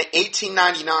controversy. In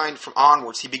 1899 from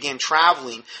onwards, he began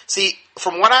traveling. See,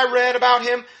 from what I read about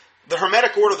him, the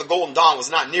Hermetic Order of the Golden Dawn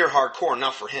was not near hardcore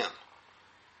enough for him.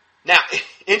 Now,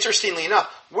 interestingly enough,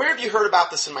 where have you heard about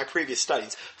this in my previous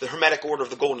studies, the Hermetic Order of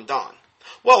the Golden Dawn?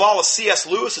 Well, all of C.S.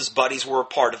 Lewis's buddies were a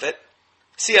part of it.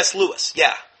 C.S. Lewis,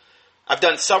 yeah. I've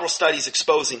done several studies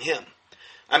exposing him.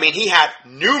 I mean, he had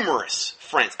numerous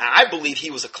friends, and I believe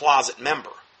he was a closet member.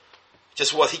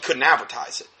 Just he couldn't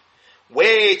advertise it.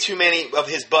 Way too many of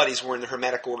his buddies were in the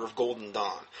Hermetic Order of Golden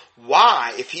Dawn.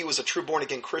 Why, if he was a true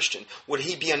born-again Christian, would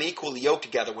he be unequally yoked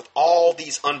together with all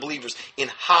these unbelievers in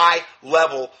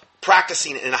high-level,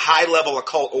 practicing in a high-level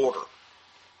occult order?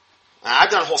 Now, I've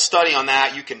done a whole study on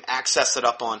that. You can access it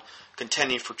up on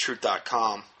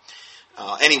contendingfortruth.com.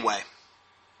 Anyway,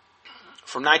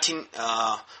 from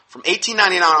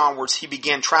 1899 onwards, he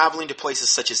began traveling to places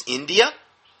such as India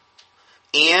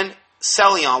and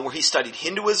Ceylon, where he studied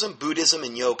Hinduism, Buddhism,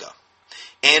 and yoga,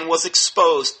 and was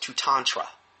exposed to Tantra,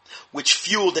 which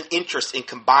fueled an interest in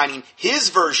combining his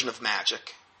version of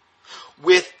magic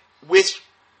with which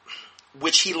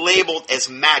he labeled as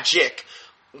magic.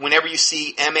 Whenever you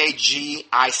see M-A-G-I-C-K,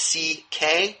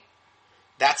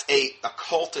 that's a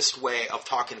occultist way of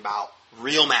talking about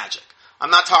real magic.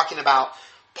 I'm not talking about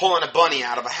pulling a bunny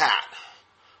out of a hat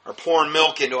or pouring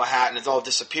milk into a hat and it all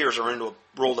disappears, or into a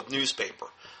roll of newspaper.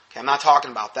 Okay, I'm not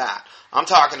talking about that. I'm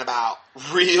talking about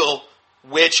real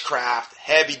witchcraft,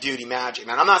 heavy-duty magic.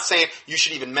 And I'm not saying you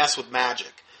should even mess with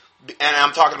magic. And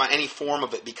I'm talking about any form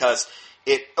of it, because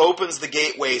it opens the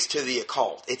gateways to the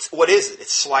occult. What is it?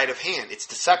 It's sleight of hand. It's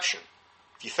deception,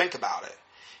 if you think about it.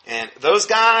 And those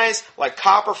guys, like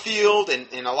Copperfield and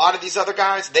a lot of these other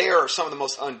guys, they are some of the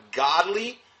most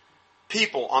ungodly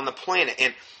people on the planet.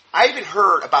 And I even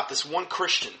heard about this one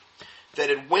Christian that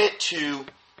had went to,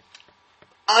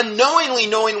 unknowingly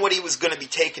knowing what he was going to be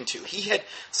taken to.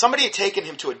 Somebody had taken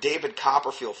him to a David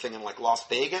Copperfield thing in Las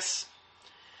Vegas.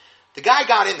 The guy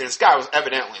got in there. This guy was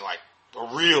evidently like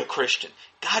a real Christian.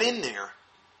 Got in there,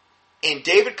 and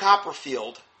David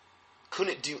Copperfield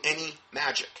couldn't do any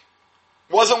magic.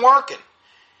 Wasn't working.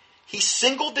 He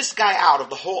singled this guy out of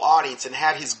the whole audience and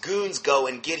had his goons go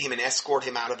and get him and escort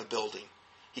him out of the building.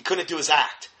 He couldn't do his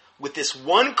act with this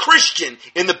one Christian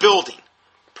in the building.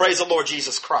 Praise the Lord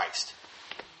Jesus Christ.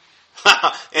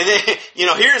 And then,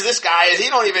 here's this guy, he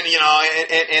don't even,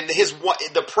 and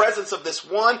the presence of this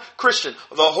one Christian,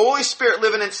 the Holy Spirit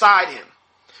living inside him,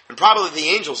 and probably the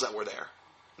angels that were there,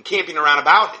 and camping around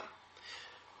about him.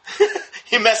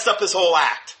 He messed up his whole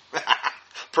act.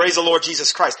 Praise the Lord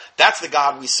Jesus Christ. That's the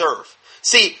God we serve.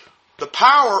 See, the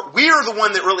power, we are the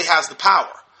one that really has the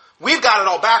power. We've got it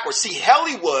all backwards. See,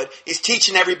 Hollywood is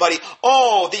teaching everybody,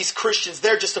 oh, these Christians,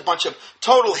 they're just a bunch of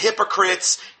total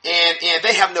hypocrites, and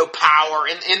they have no power,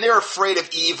 and they're afraid of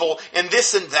evil, and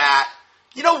this and that.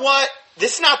 You know what?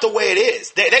 This is not the way it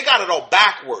is. They got it all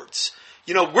backwards.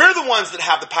 You know, we're the ones that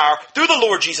have the power through the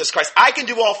Lord Jesus Christ. I can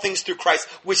do all things through Christ,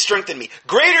 which strengthen me.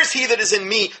 Greater is He that is in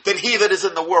me than he that is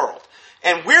in the world.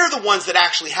 And we're the ones that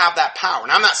actually have that power.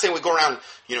 And I'm not saying we go around,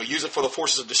 use it for the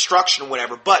forces of destruction or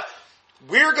whatever, but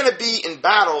we're going to be in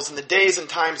battles in the days and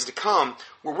times to come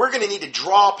where we're going to need to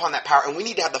draw upon that power, and we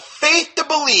need to have the faith to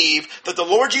believe that the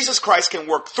Lord Jesus Christ can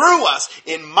work through us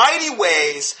in mighty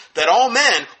ways that all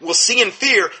men will see and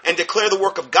fear and declare the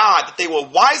work of God, that they will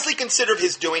wisely consider of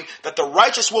His doing, that the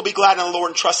righteous will be glad in the Lord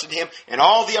and trust in Him, and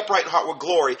all the upright in heart will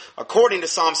glory, according to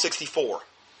Psalm 64.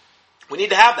 We need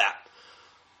to have that.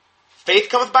 Faith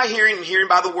cometh by hearing, and hearing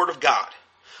by the word of God.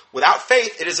 Without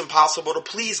faith, it is impossible to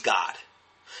please God.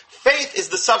 Faith is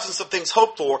the substance of things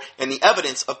hoped for and the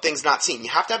evidence of things not seen.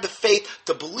 You have to have the faith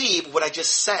to believe what I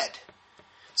just said.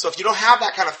 So if you don't have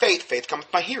that kind of faith, faith comes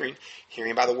by hearing,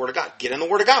 hearing by the Word of God. Get in the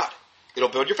Word of God. It'll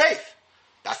build your faith.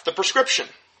 That's the prescription.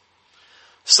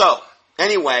 So,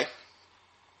 anyway,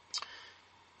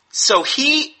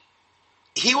 he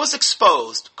was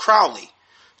exposed, Crowley,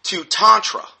 to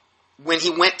Tantra when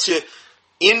he went to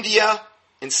India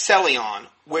and Ceylon,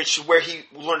 where he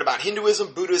learned about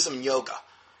Hinduism, Buddhism, and yoga.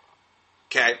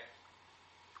 Okay?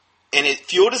 And it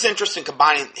fueled his interest in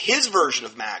combining his version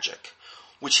of magic,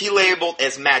 which he labeled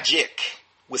as magic,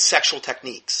 with sexual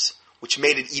techniques, which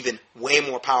made it even way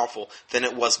more powerful than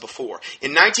it was before.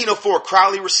 In 1904,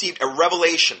 Crowley received a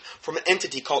revelation from an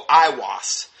entity called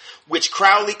Aiwass, which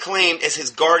Crowley claimed as his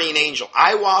guardian angel.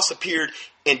 Aiwass appeared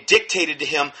and dictated to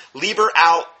him Liber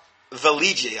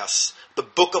Alveligius, the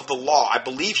Book of the Law. I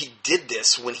believe he did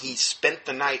this when he spent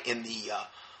the night in the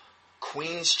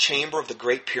Queen's Chamber of the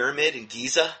Great Pyramid in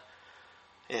Giza.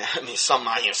 Yeah, I mean, something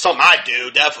I do,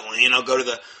 definitely. Go to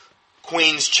the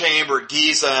Queen's Chamber at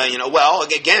Giza. Well,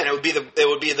 again, it would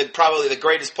be probably the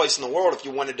greatest place in the world if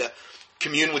you wanted to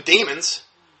commune with demons.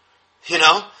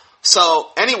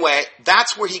 So anyway,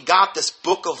 that's where he got this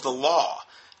Book of the Law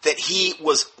that he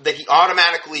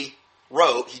automatically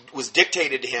wrote. He was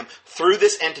dictated to him through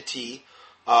this entity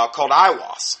called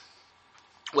Aiwass,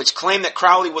 which claimed that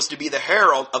Crowley was to be the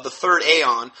herald of the third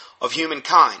aeon of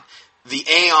humankind, the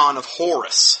aeon of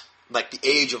Horus, like the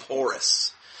age of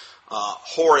Horus.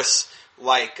 Horus,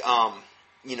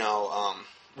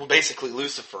 basically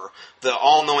Lucifer, the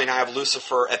all-knowing eye of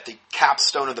Lucifer at the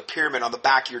capstone of the pyramid on the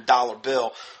back of your dollar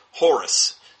bill.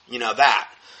 Horus, that.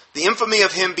 The infamy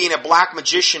of him being a black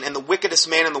magician and the wickedest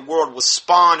man in the world was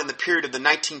spawned in the period of the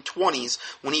 1920s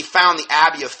when he found the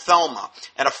Abbey of Thelma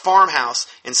at a farmhouse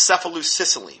in Cephalus,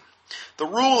 Sicily. The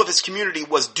rule of his community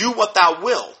was, do what thou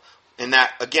will. And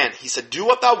that, again, he said, do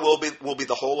what thou will be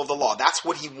the whole of the law. That's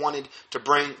what he wanted to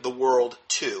bring the world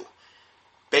to.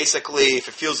 Basically, if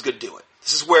it feels good, do it.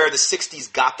 This is where the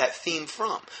 60s got that theme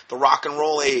from, the rock and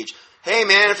roll age. Hey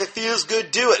man, if it feels good,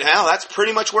 do it. Well, that's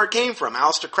pretty much where it came from,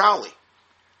 Aleister Crowley.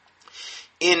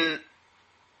 In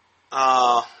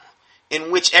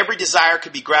which every desire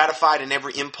could be gratified and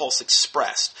every impulse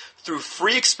expressed through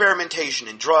free experimentation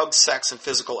in drugs, sex, and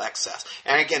physical excess.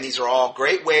 And again, these are all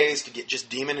great ways to get just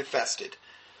demon-infested.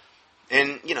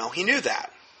 And, he knew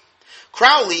that.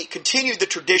 Crowley continued the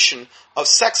tradition of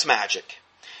sex magic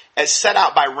as set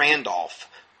out by Randolph,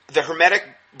 the Hermetic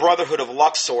Brotherhood of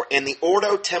Luxor, and the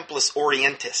Ordo Templis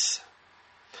Orientis,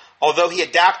 although he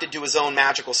adapted to his own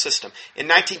magical system. In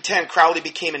 1910, Crowley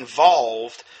became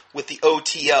involved with the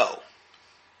OTO,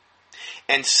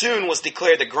 and soon was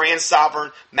declared the Grand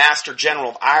Sovereign Master General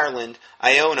of Ireland,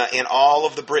 Iona, and all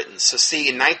of the Britons. So see,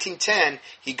 in 1910,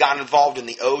 he got involved in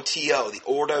the OTO, the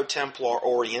Ordo Templar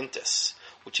Orientis,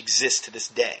 which exists to this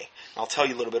day. I'll tell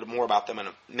you a little bit more about them in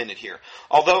a minute here.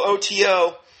 Although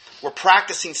OTO were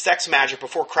practicing sex magic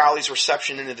before Crowley's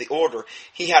reception into the order,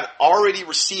 he had already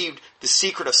received the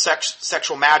secret of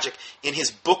sexual magic in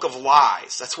his Book of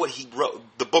Lies. That's what he wrote,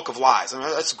 the Book of Lies. I mean,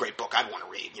 that's a great book I'd want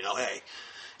to read, hey.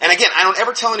 And again, I don't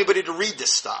ever tell anybody to read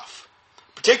this stuff,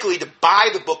 particularly to buy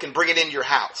the book and bring it into your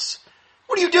house.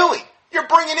 What are you doing? You're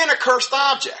bringing in a cursed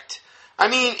object. I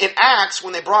mean, in Acts,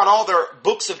 when they brought all their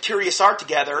books of curious art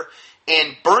together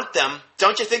and burnt them,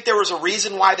 don't you think there was a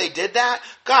reason why they did that?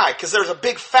 God, because there's a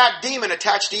big fat demon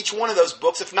attached to each one of those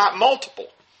books, if not multiple.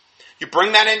 You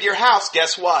bring that into your house,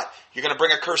 guess what? You're going to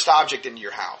bring a cursed object into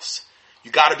your house.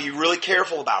 You got to be really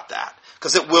careful about that,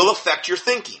 because it will affect your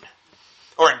thinking.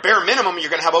 Or at bare minimum, you're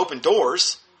going to have open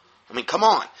doors. I mean, come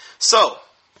on. So,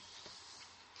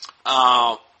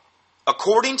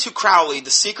 according to Crowley, the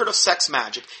secret of sex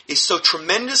magic is so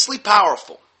tremendously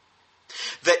powerful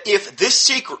that if this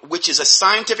secret, which is a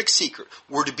scientific secret,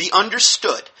 were to be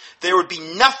understood, there would be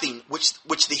nothing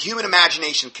which the human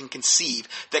imagination can conceive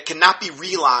that cannot be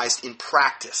realized in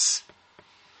practice.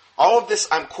 All of this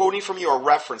I'm quoting from you are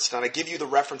referenced, and I give you the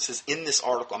references in this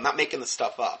article. I'm not making this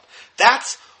stuff up.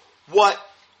 That's what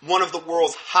one of the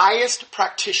world's highest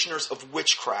practitioners of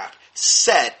witchcraft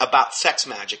said about sex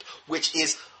magic, which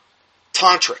is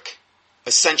tantric,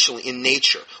 essentially, in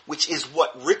nature, which is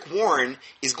what Rick Warren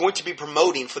is going to be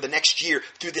promoting for the next year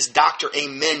through this Dr.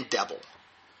 Amen devil.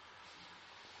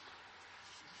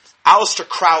 Aleister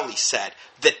Crowley said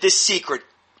that this secret,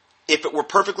 if it were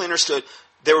perfectly understood,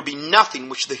 there would be nothing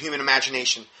which the human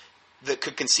imagination that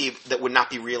could conceive that would not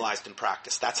be realized in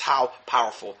practice. That's how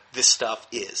powerful this stuff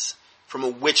is from a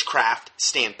witchcraft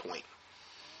standpoint.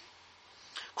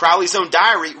 Crowley's own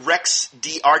diary, Rex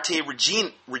de Arte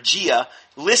Regia,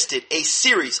 listed a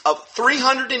series of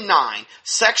 309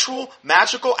 sexual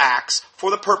magical acts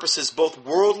for the purposes both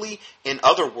worldly and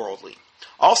otherworldly.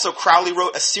 Also, Crowley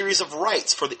wrote a series of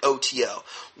rites for the OTO,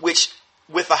 which,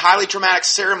 with the highly dramatic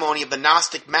ceremony of the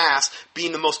Gnostic Mass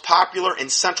being the most popular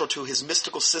and central to his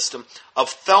mystical system of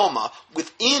Thelema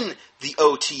within the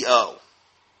OTO.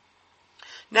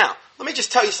 Now, let me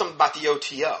just tell you something about the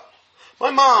OTO. My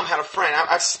mom had a friend,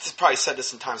 I've probably said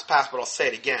this in times past, but I'll say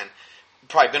it again.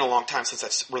 It's probably been a long time since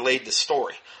I've relayed this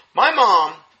story. My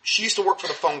mom, she used to work for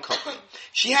the phone company.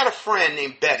 She had a friend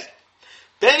named Betty.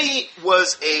 Betty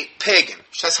was a pagan.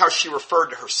 That's how she referred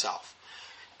to herself.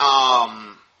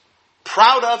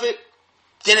 Proud of it,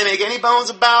 didn't make any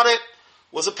bones about it,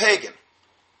 was a pagan.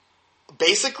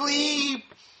 Basically,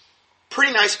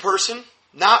 pretty nice person.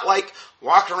 Not like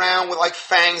walking around with like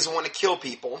fangs and wanting to kill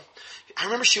people. I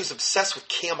remember she was obsessed with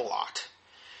Camelot.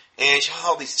 And she had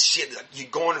all these shit, you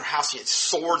go in her house, she had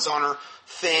swords on her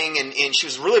thing, and she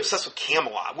was really obsessed with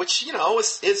Camelot, which, you know,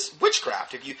 is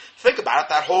witchcraft. If you think about it,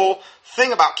 that whole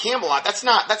thing about Camelot, that's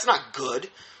not good.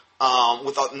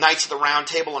 With the Knights of the Round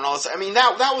Table and all this. I mean,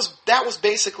 that was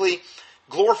basically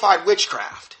glorified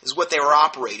witchcraft, is what they were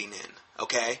operating in,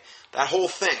 okay? That whole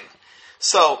thing.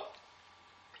 So,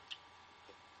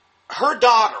 her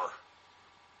daughter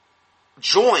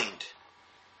joined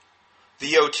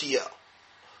the OTO,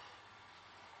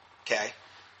 okay?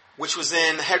 Which was the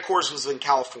headquarters was in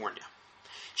California.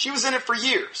 She was in it for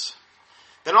years.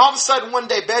 Then all of a sudden, one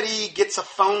day, Betty gets a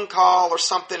phone call or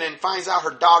something and finds out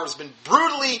her daughter's been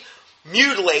brutally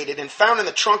mutilated and found in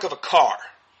the trunk of a car.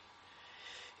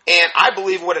 And I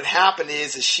believe what had happened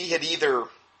is she had either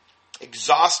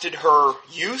exhausted her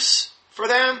use for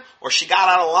them, or she got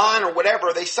out of line, or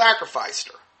whatever. They sacrificed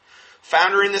her.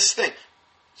 Found her in this thing.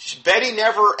 Betty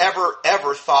never, ever,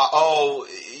 ever thought,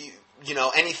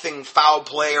 anything foul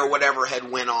play or whatever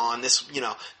had went on. This,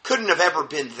 couldn't have ever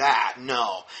been that.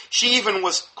 No. She even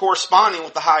was corresponding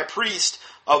with the high priest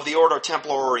of the Ordo Templi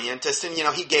Orientis, and,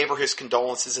 he gave her his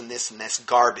condolences and this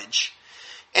garbage.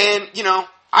 And,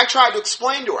 I tried to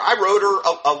explain to her. I wrote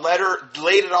her a letter,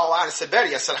 laid it all out. I said,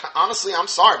 Betty, honestly, I'm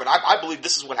sorry, but I believe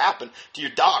this is what happened to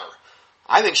your daughter.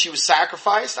 I think she was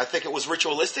sacrificed. I think it was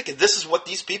ritualistic, and this is what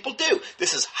these people do.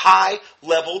 This is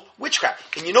high-level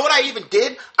witchcraft. And you know what I even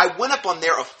did? I went up on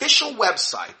their official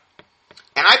website,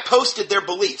 and I posted their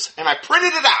beliefs, and I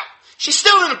printed it out. She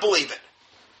still didn't believe it.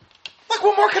 Like,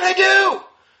 what more can I do?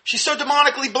 She's so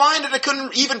demonically blinded I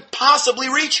couldn't even possibly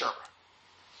reach her.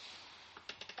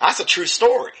 That's a true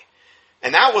story.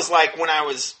 And that was like when I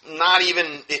was not even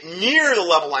near the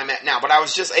level I'm at now, but I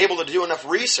was just able to do enough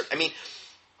research. I mean,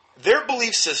 their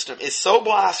belief system is so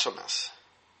blasphemous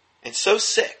and so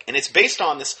sick, and it's based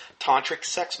on this tantric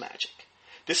sex magic.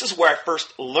 This is where I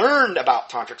first learned about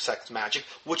tantric sex magic,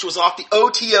 which was off the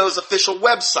OTO's official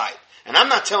website. And I'm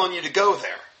not telling you to go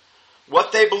there.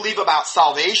 What they believe about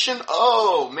salvation,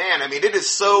 oh man, I mean, it is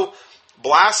so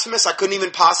blasphemous, I couldn't even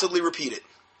possibly repeat it.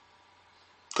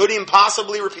 Couldn't even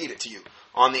possibly repeat it to you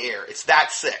on the air. It's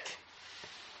that sick.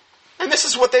 And this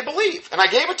is what they believe. And I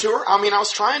gave it to her. I mean, I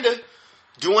was trying to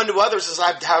do unto others as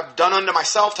I have done unto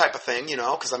myself type of thing,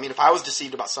 because, if I was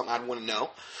deceived about something, I'd want to know.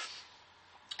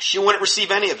 She wouldn't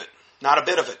receive any of it. Not a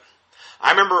bit of it.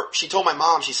 I remember she told my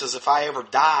mom, she says, if I ever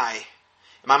die,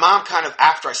 and my mom kind of,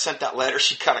 after I sent that letter,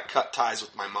 she kind of cut ties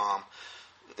with my mom.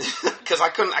 Because I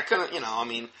couldn't, in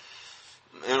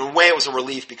a way it was a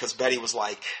relief because Betty was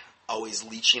like always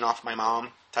leeching off my mom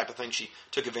type of thing. She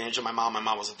took advantage of my mom. My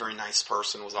mom was a very nice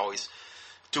person, was always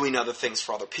doing other things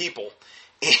for other people.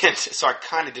 And so I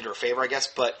kind of did her a favor, I guess.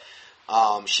 But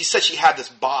she said she had this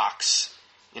box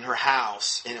in her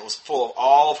house, and it was full of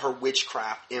all of her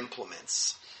witchcraft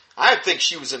implements. I think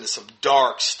she was into some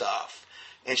dark stuff.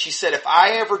 And she said, if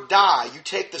I ever die, you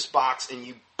take this box and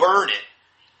you burn it,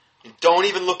 and don't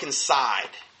even look inside.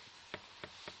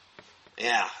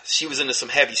 Yeah, she was into some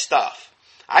heavy stuff.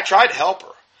 I tried to help her.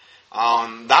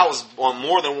 That was on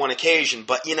more than one occasion.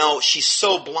 But, she's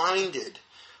so blinded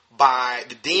by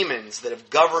the demons that have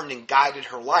governed and guided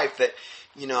her life that,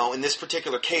 in this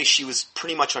particular case, she was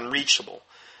pretty much unreachable.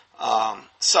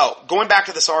 So, going back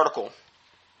to this article,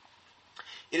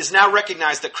 it is now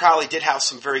recognized that Crowley did have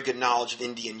some very good knowledge of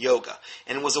Indian yoga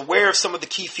and was aware of some of the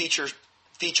key features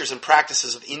and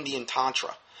practices of Indian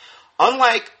Tantra.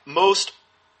 Unlike most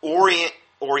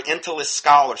Orientalist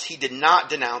scholars, he did not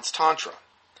denounce Tantra,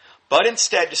 but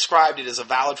instead described it as a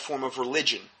valid form of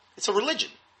religion. It's a religion.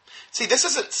 See, this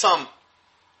isn't some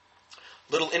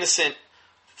little innocent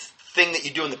thing that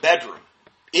you do in the bedroom.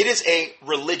 It is a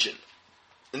religion.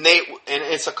 And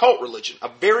it's a cult religion, a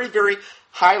very, very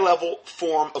high-level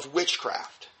form of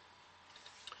witchcraft.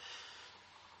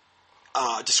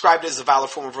 Described as a valid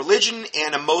form of religion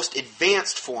and a most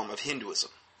advanced form of Hinduism.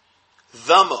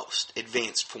 The most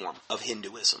advanced form of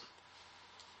Hinduism.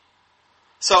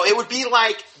 So it would be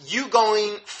like you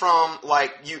going from,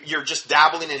 you're just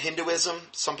dabbling in Hinduism.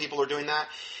 Some people are doing that.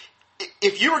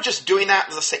 If you were just doing that,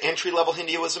 let's say entry-level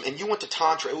Hinduism, and you went to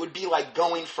Tantra, it would be like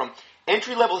going from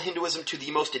entry-level Hinduism to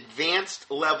the most advanced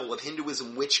level of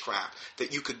Hinduism witchcraft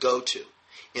that you could go to.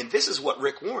 And this is what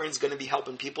Rick Warren's going to be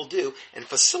helping people do and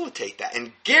facilitate that.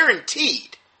 And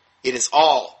guaranteed, it is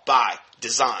all by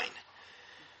design.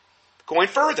 Going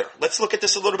further, let's look at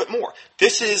this a little bit more.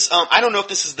 This is, I don't know if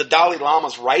this is the Dalai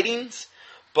Lama's writings,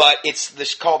 but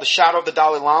it's called The Shadow of the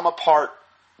Dalai Lama, Part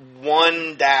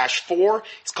 1-4.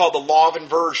 It's called The Law of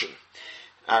Inversion.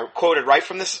 I quoted right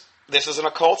from this. This is an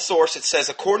occult source. It says,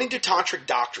 according to Tantric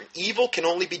doctrine, evil can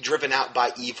only be driven out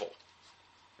by evil.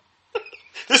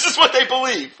 This is what they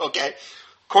believe, okay?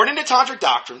 According to Tantric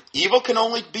doctrine, evil can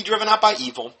only be driven out by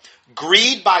evil.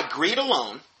 Greed by greed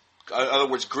alone. In other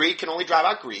words, greed can only drive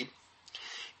out greed.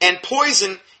 And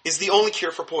poison is the only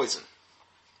cure for poison.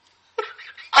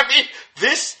 I mean,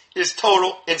 this is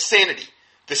total insanity.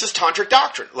 This is Tantric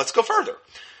doctrine. Let's go further.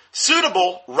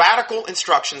 Suitable, radical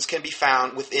instructions can be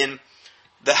found within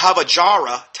the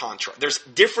Havajara Tantra. There's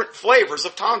different flavors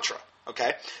of Tantra,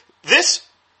 okay? This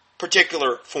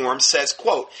particular form says,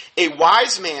 quote, a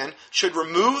wise man should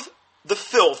remove the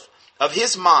filth of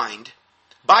his mind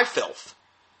by filth.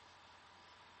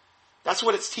 That's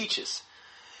what it teaches.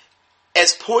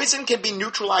 As poison can be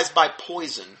neutralized by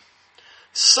poison,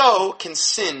 so can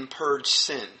sin purge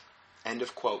sin. End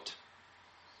of quote.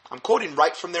 I'm quoting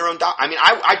right from their own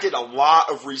I did a lot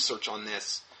of research on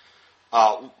this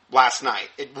last night,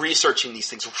 researching these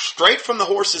things straight from the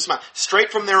horse's mouth,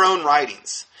 straight from their own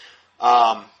writings.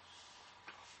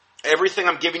 Everything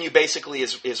I'm giving you basically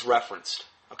is referenced.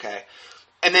 Okay?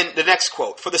 And then the next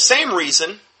quote. For the same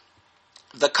reason,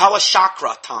 the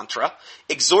Kalachakra Tantra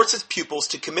exhorts its pupils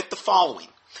to commit the following: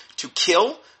 to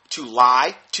kill, to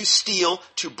lie, to steal,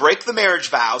 to break the marriage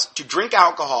vows, to drink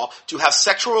alcohol, to have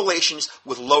sexual relations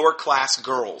with lower class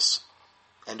girls.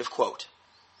 End of quote.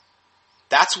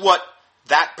 That's what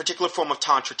that particular form of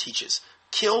Tantra teaches.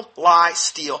 Kill, lie,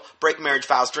 steal, break marriage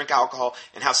vows, drink alcohol,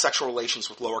 and have sexual relations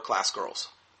with lower class girls.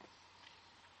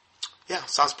 Yeah,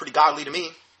 sounds pretty godly to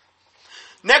me.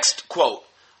 Next quote.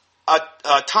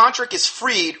 Tantric is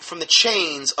freed from the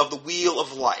chains of the wheel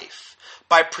of life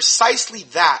by precisely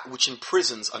that which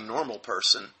imprisons a normal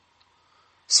person.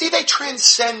 See, they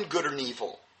transcend good and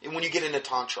evil when you get into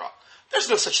Tantra. There's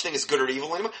no such thing as good or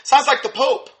evil anymore. Sounds like the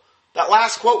Pope. That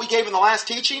last quote we gave in the last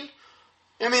teaching.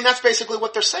 I mean, that's basically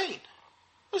what they're saying.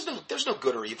 There's no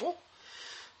good or evil.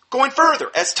 Going further,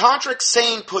 as Tantric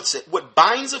saying puts it, what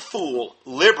binds a fool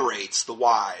liberates the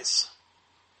wise.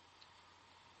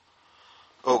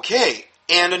 Okay,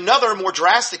 and another more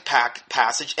drastic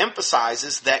passage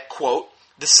emphasizes that, quote,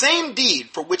 the same deed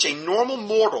for which a normal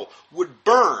mortal would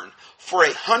burn for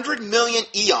 100 million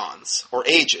eons, or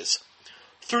ages,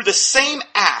 through the same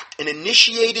act an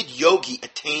initiated yogi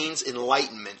attains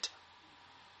enlightenment.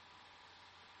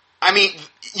 I mean,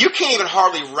 you can't even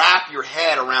hardly wrap your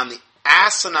head around the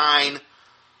asinine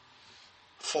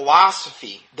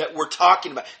philosophy that we're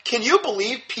talking about. Can you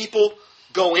believe people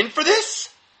go in for this?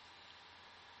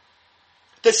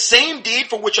 The same deed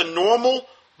for which a normal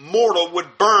mortal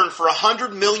would burn for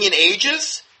 100 million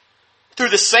ages, through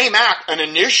the same act, an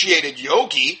initiated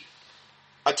yogi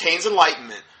attains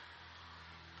enlightenment.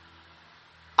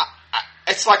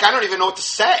 It's like I don't even know what to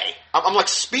say. I'm like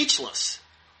speechless.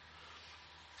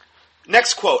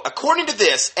 Next quote. According to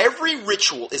this, every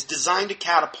ritual is designed to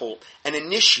catapult and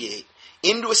initiate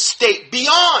into a state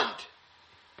beyond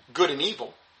good and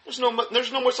evil. There's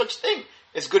no more such thing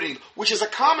as good and evil, which is a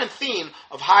common theme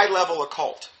of high-level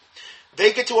occult.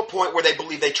 They get to a point where they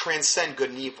believe they transcend good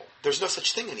and evil. There's no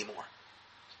such thing anymore.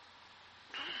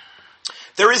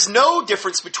 There is no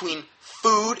difference between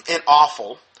food and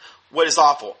offal. What is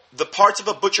offal? The parts of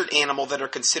a butchered animal that are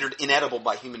considered inedible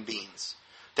by human beings.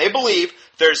 They believe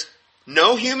there's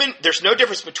no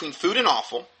difference between food and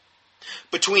offal,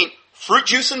 between fruit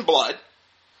juice and blood,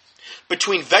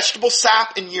 between vegetable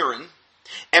sap and urine,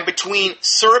 and between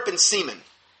syrup and semen.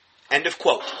 End of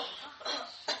quote.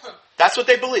 That's what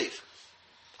they believe.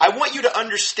 I want you to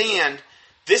understand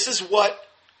this is what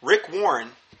Rick Warren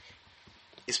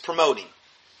is promoting.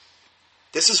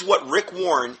 This is what Rick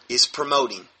Warren is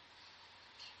promoting.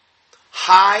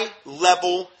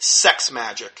 High-level sex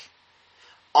magic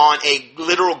on a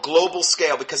literal global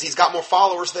scale, because he's got more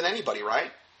followers than anybody,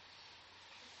 right?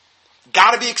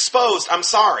 Got to be exposed. I'm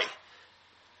sorry.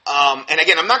 And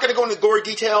again, I'm not going to go into gory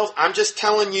details. I'm just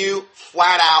telling you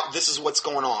flat out, this is what's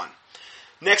going on.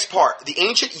 Next part. The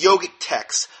ancient yogic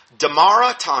text,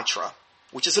 Dhamara Tantra,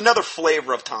 which is another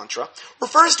flavor of Tantra,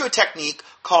 refers to a technique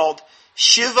called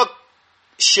Shivambu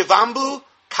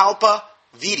Kalpa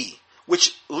Vidi,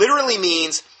 which literally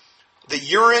means the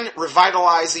urine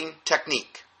revitalizing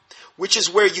technique, which is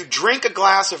where you drink a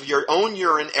glass of your own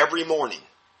urine every morning.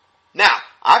 Now,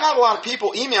 I've had a lot of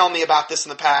people email me about this in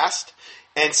the past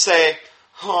and say,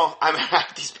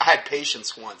 I had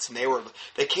patients once, and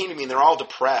they came to me and they're all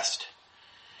depressed.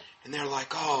 And they're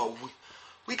like,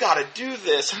 we got to do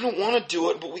this. I don't want to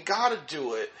do it, but we got to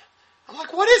do it. I'm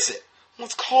like, what is it? Well,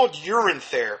 it's called urine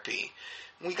therapy.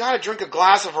 We got to drink a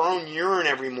glass of our own urine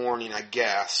every morning, I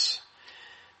guess.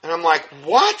 And I'm like,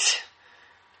 what?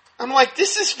 I'm like,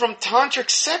 this is from tantric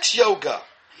sex yoga.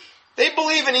 They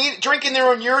believe in drinking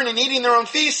their own urine and eating their own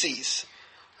feces.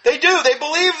 They do. They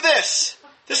believe this.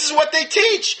 This is what they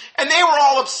teach. And they were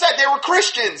all upset. They were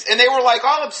Christians. And they were like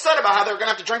all upset about how they were going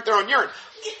to have to drink their own urine.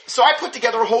 So I put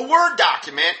together a whole Word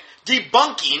document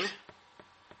debunking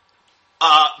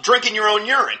drinking your own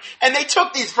urine. And they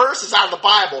took these verses out of the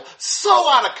Bible so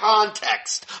out of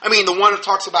context. I mean, the one that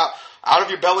talks about out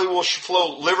of your belly will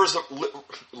flow rivers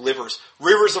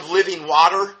of living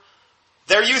water.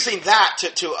 They're using that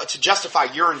to justify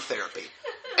urine therapy.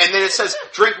 And then it says,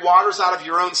 drink waters out of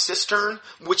your own cistern,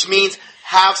 which means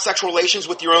have sexual relations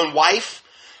with your own wife.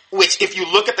 Which, if you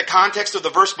look at the context of the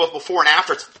verse both before and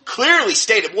after, it's clearly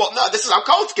stated, well, no, this is how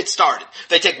cults get started.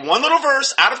 They take one little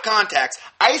verse out of context,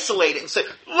 isolate it, and say,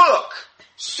 look,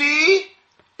 see,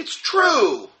 it's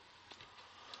true.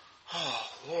 Oh,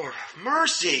 Lord have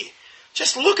mercy.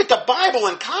 Just look at the Bible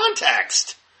in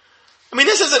context. I mean,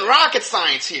 this isn't rocket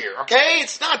science here, okay?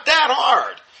 It's not that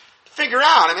hard to figure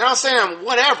out. I mean, I'm not saying I'm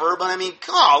whatever, but I mean,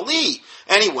 golly.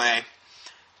 Anyway,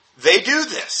 they do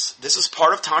this. This is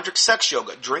part of tantric sex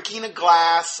yoga, drinking a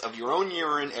glass of your own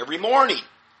urine every morning.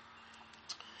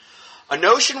 A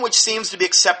notion which seems to be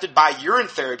accepted by urine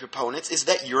therapy proponents is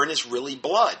that urine is really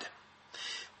blood.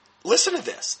 Listen to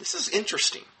this. This is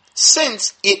interesting.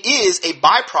 Since it is a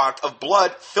byproduct of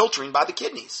blood filtering by the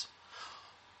kidneys.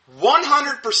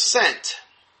 100%.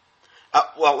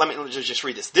 Let me just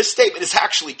read this. This statement is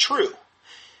actually true.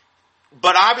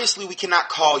 But obviously we cannot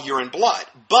call urine blood.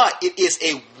 But it is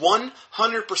a 100%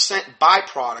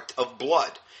 byproduct of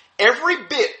blood. Every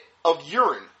bit of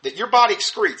urine that your body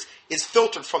excretes is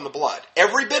filtered from the blood.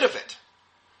 Every bit of it.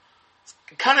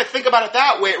 Kind of think about it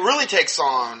that way. It really takes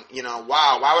on,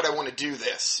 wow, why would I want to do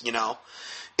this,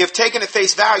 If taken at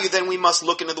face value, then we must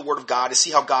look into the Word of God to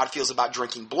see how God feels about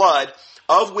drinking blood,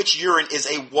 of which urine is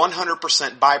a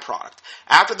 100% byproduct.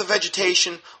 After the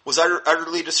vegetation was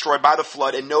utterly destroyed by the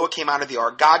flood and Noah came out of the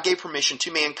ark, God gave permission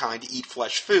to mankind to eat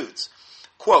flesh foods.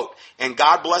 Quote, and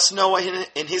God blessed Noah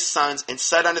and his sons and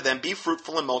said unto them, be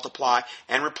fruitful and multiply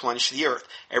and replenish the earth.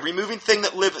 Every moving thing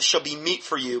that liveth shall be meat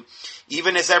for you,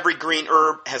 even as every green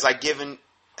herb have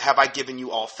I given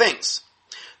you all things.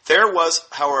 There was,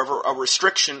 however, a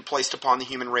restriction placed upon the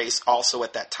human race also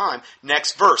at that time.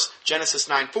 Next verse, Genesis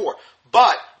 9:4.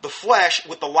 But the flesh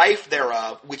with the life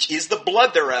thereof, which is the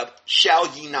blood thereof, shall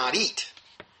ye not eat.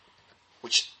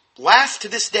 Which lasts to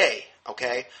this day,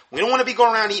 okay? We don't want to be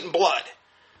going around eating blood.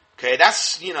 Okay,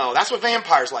 that's what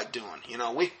vampires like doing. We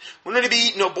don't need to be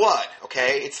eating no blood,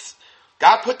 okay?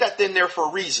 God put that in there for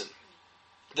a reason.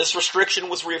 This restriction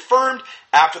was reaffirmed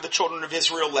after the children of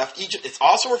Israel left Egypt. It's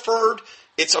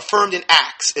affirmed in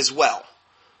Acts as well.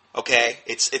 Okay?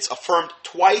 It's affirmed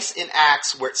twice in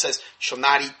Acts where it says, shall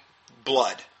not eat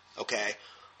blood, okay,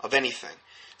 of anything.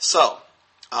 So,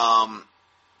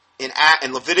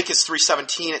 in Leviticus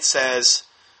 3:17 it says,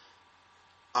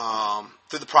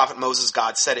 through the prophet Moses,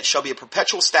 God said, "It shall be a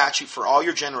perpetual statute for all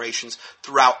your generations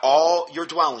throughout all your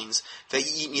dwellings that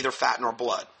ye eat neither fat nor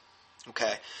blood."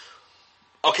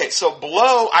 Okay, so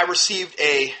below I received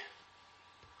a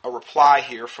reply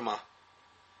here from a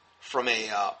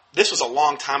this was a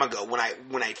long time ago when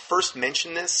I first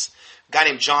mentioned this. A guy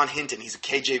named John Hinton, he's a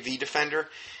KJV defender.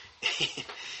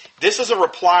 This is a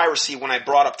reply I received when I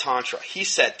brought up Tantra. He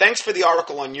said, "Thanks for the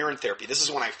article on urine therapy." This is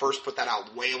when I first put that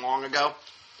out way long ago.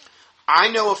 "I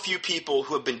know a few people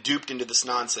who have been duped into this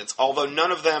nonsense, although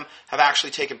none of them have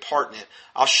actually taken part in it.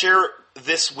 I'll share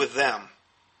this with them.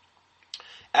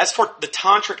 As for the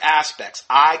tantric aspects,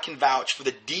 I can vouch for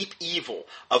the deep evil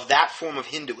of that form of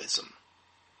Hinduism."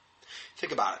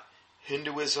 Think about it.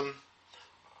 Hinduism,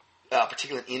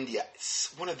 particularly in India, is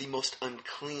one of the most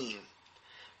unclean.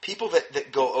 People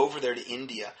that go over there to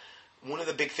India, one of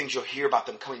the big things you'll hear about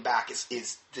them coming back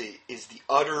is the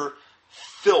utter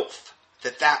filth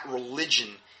that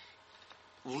religion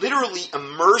literally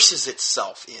immerses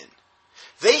itself in.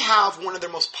 They have one of their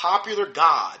most popular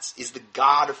gods is the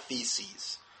god of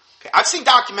feces. Okay, I've seen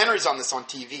documentaries on this on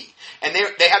TV. And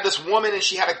they had this woman and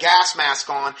she had a gas mask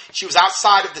on. She was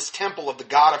outside of this temple of the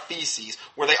god of feces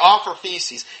where they offer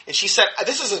feces. And she said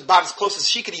this is about as close as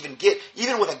she could even get,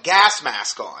 even with a gas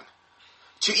mask on.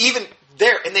 To even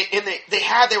there. And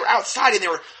they were outside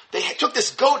and they took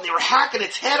this goat and they were hacking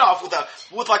its head off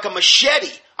with like a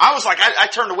machete. I was like, I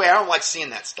turned away. I don't like seeing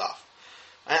that stuff.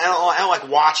 I don't like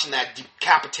watching that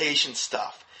decapitation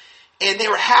stuff. And they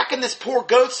were hacking this poor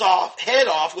goat's head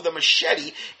off with a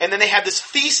machete, and then they had this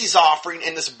feces offering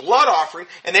and this blood offering,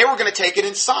 and they were going to take it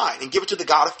inside and give it to the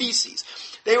god of feces.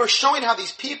 They were showing how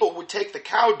these people would take the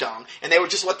cow dung, and they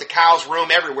would just let the cows roam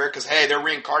everywhere, because, hey, they're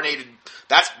reincarnated.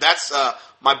 That's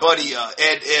my buddy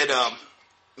Ed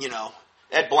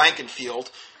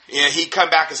Blankenfield. Yeah, he'd come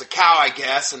back as a cow, I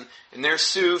guess, and there's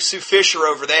Sue Fisher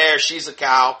over there. She's a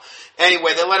cow.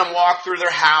 Anyway, they let them walk through their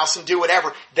house and do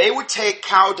whatever. They would take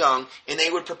cow dung and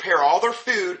they would prepare all their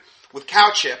food with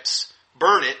cow chips,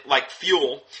 burn it like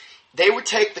fuel. They would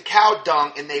take the cow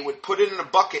dung and they would put it in a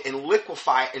bucket and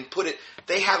liquefy it and put it.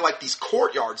 They had like these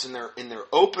courtyards in their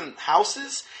open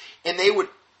houses, and they would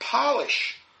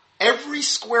polish every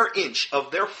square inch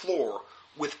of their floor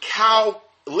with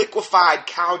liquefied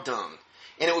cow dung.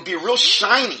 And it would be real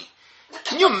shiny.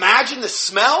 Can you imagine the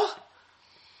smell?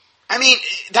 I mean,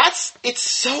 it's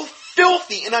so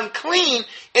filthy and unclean.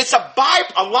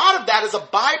 A lot of that is a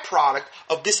byproduct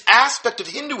of this aspect of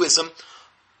Hinduism,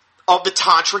 of the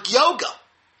tantric yoga.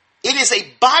 It is a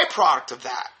byproduct of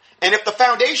that. And if the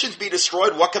foundations be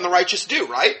destroyed, what can the righteous do,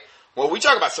 right? Well, we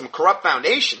talk about some corrupt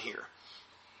foundation here.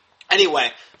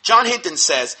 Anyway, John Hinton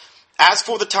says, "As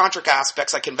for the tantric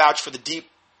aspects, I can vouch for the deep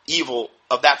evil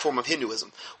of that form of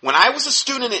Hinduism. When I was a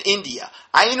student in India,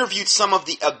 I interviewed some of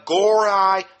the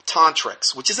Aghori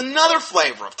Tantrics, which is another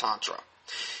flavor of Tantra.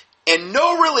 And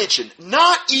no religion,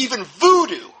 not even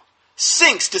voodoo,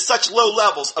 sinks to such low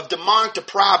levels of demonic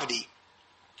depravity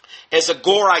as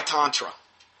Aghori Tantra,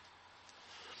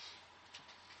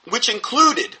 which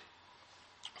included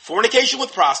fornication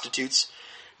with prostitutes,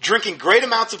 drinking great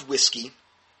amounts of whiskey,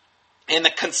 and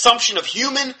the consumption of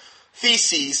human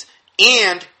feces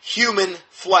and human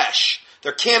flesh.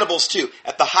 They're cannibals too.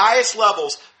 At the highest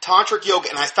levels, tantric yoga,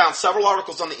 and I found several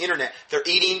articles on the internet, they're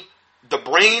eating the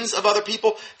brains of other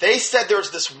people. They said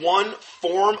there's this one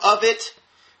form of it,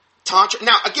 Tantra.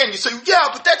 Now, again, you say, yeah,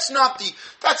 but that's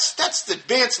the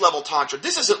advanced level Tantra.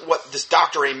 This isn't what this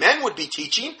Dr. Amen would be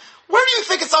teaching. Where do you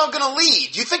think it's all going to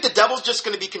lead? Do you think the devil's just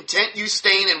going to be content you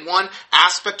staying in one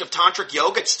aspect of tantric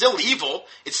yoga? It's still evil.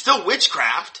 It's still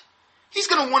witchcraft. He's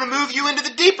going to want to move you into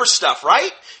the deeper stuff,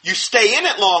 right? You stay in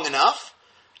it long enough,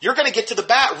 you're going to get to the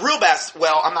real bad.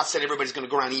 Well, I'm not saying everybody's going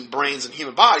to go around eating brains and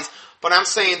human bodies, but I'm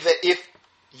saying that if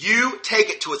you take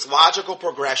it to its logical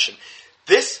progression,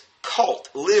 this cult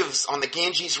lives on the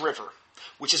Ganges River,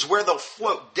 which is where they'll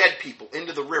float dead people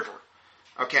into the river,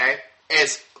 okay,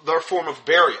 as their form of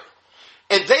burial.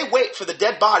 And they wait for the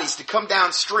dead bodies to come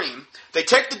downstream. They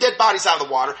take the dead bodies out of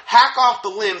the water, hack off the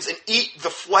limbs, and eat the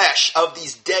flesh of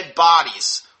these dead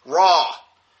bodies raw.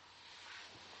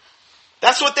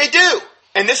 That's what they do.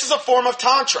 And this is a form of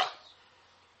Tantra.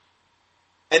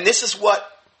 And this is what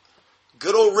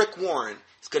good old Rick Warren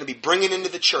is going to be bringing into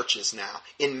the churches now,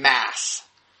 in mass.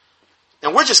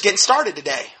 And we're just getting started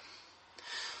today.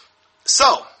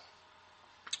 So,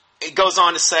 John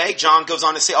goes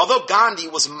on to say, although Gandhi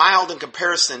was mild in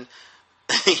comparison,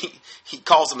 he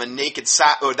calls him that naked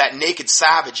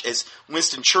savage, as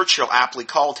Winston Churchill aptly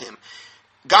called him.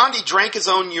 Gandhi drank his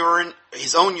own urine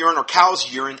or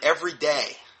cow's urine every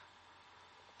day.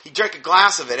 He drank a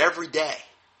glass of it every day.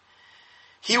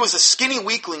 He was a skinny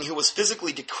weakling who was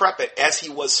physically decrepit as he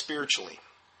was spiritually.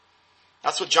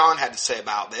 That's what John had to say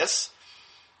about this.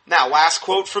 Now, last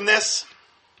quote from this.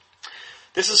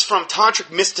 This is from Tantric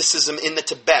Mysticism in the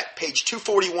Tibet, page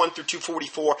 241 through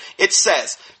 244. It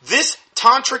says, this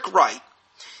Tantric rite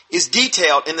is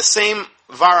detailed in the same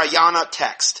Vajrayana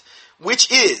text,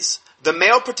 which is, the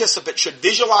male participant should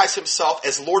visualize himself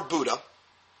as Lord Buddha,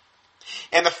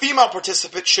 and the female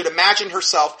participant should imagine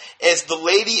herself as the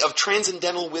Lady of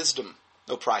Transcendental Wisdom.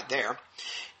 No pride there.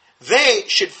 They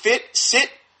should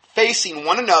sit facing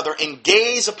one another and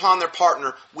gaze upon their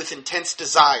partner with intense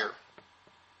desire.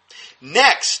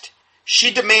 Next,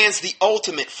 she demands the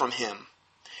ultimate from him,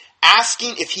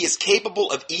 asking if he is capable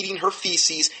of eating her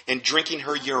feces and drinking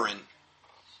her urine.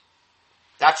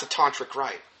 That's a tantric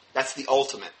rite. That's the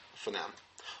ultimate for them.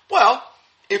 Well,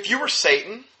 if you were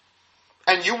Satan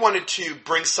and you wanted to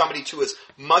bring somebody to as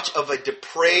much of a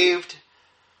depraved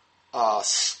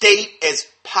state as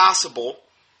possible,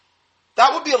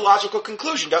 that would be a logical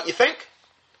conclusion, don't you think?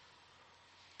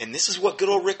 And this is what good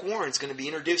old Rick Warren's going to be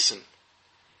introducing.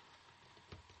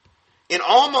 In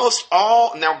almost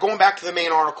all, now going back to the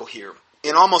main article here,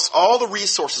 in almost all the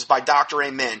resources by Dr.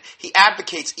 Amen, he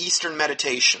advocates Eastern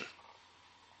meditation.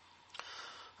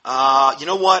 You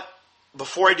know what?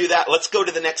 Before I do that, let's go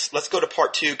to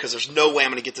part 2, because there's no way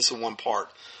I'm going to get this in one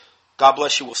part. God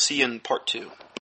bless you. We'll see you in part 2.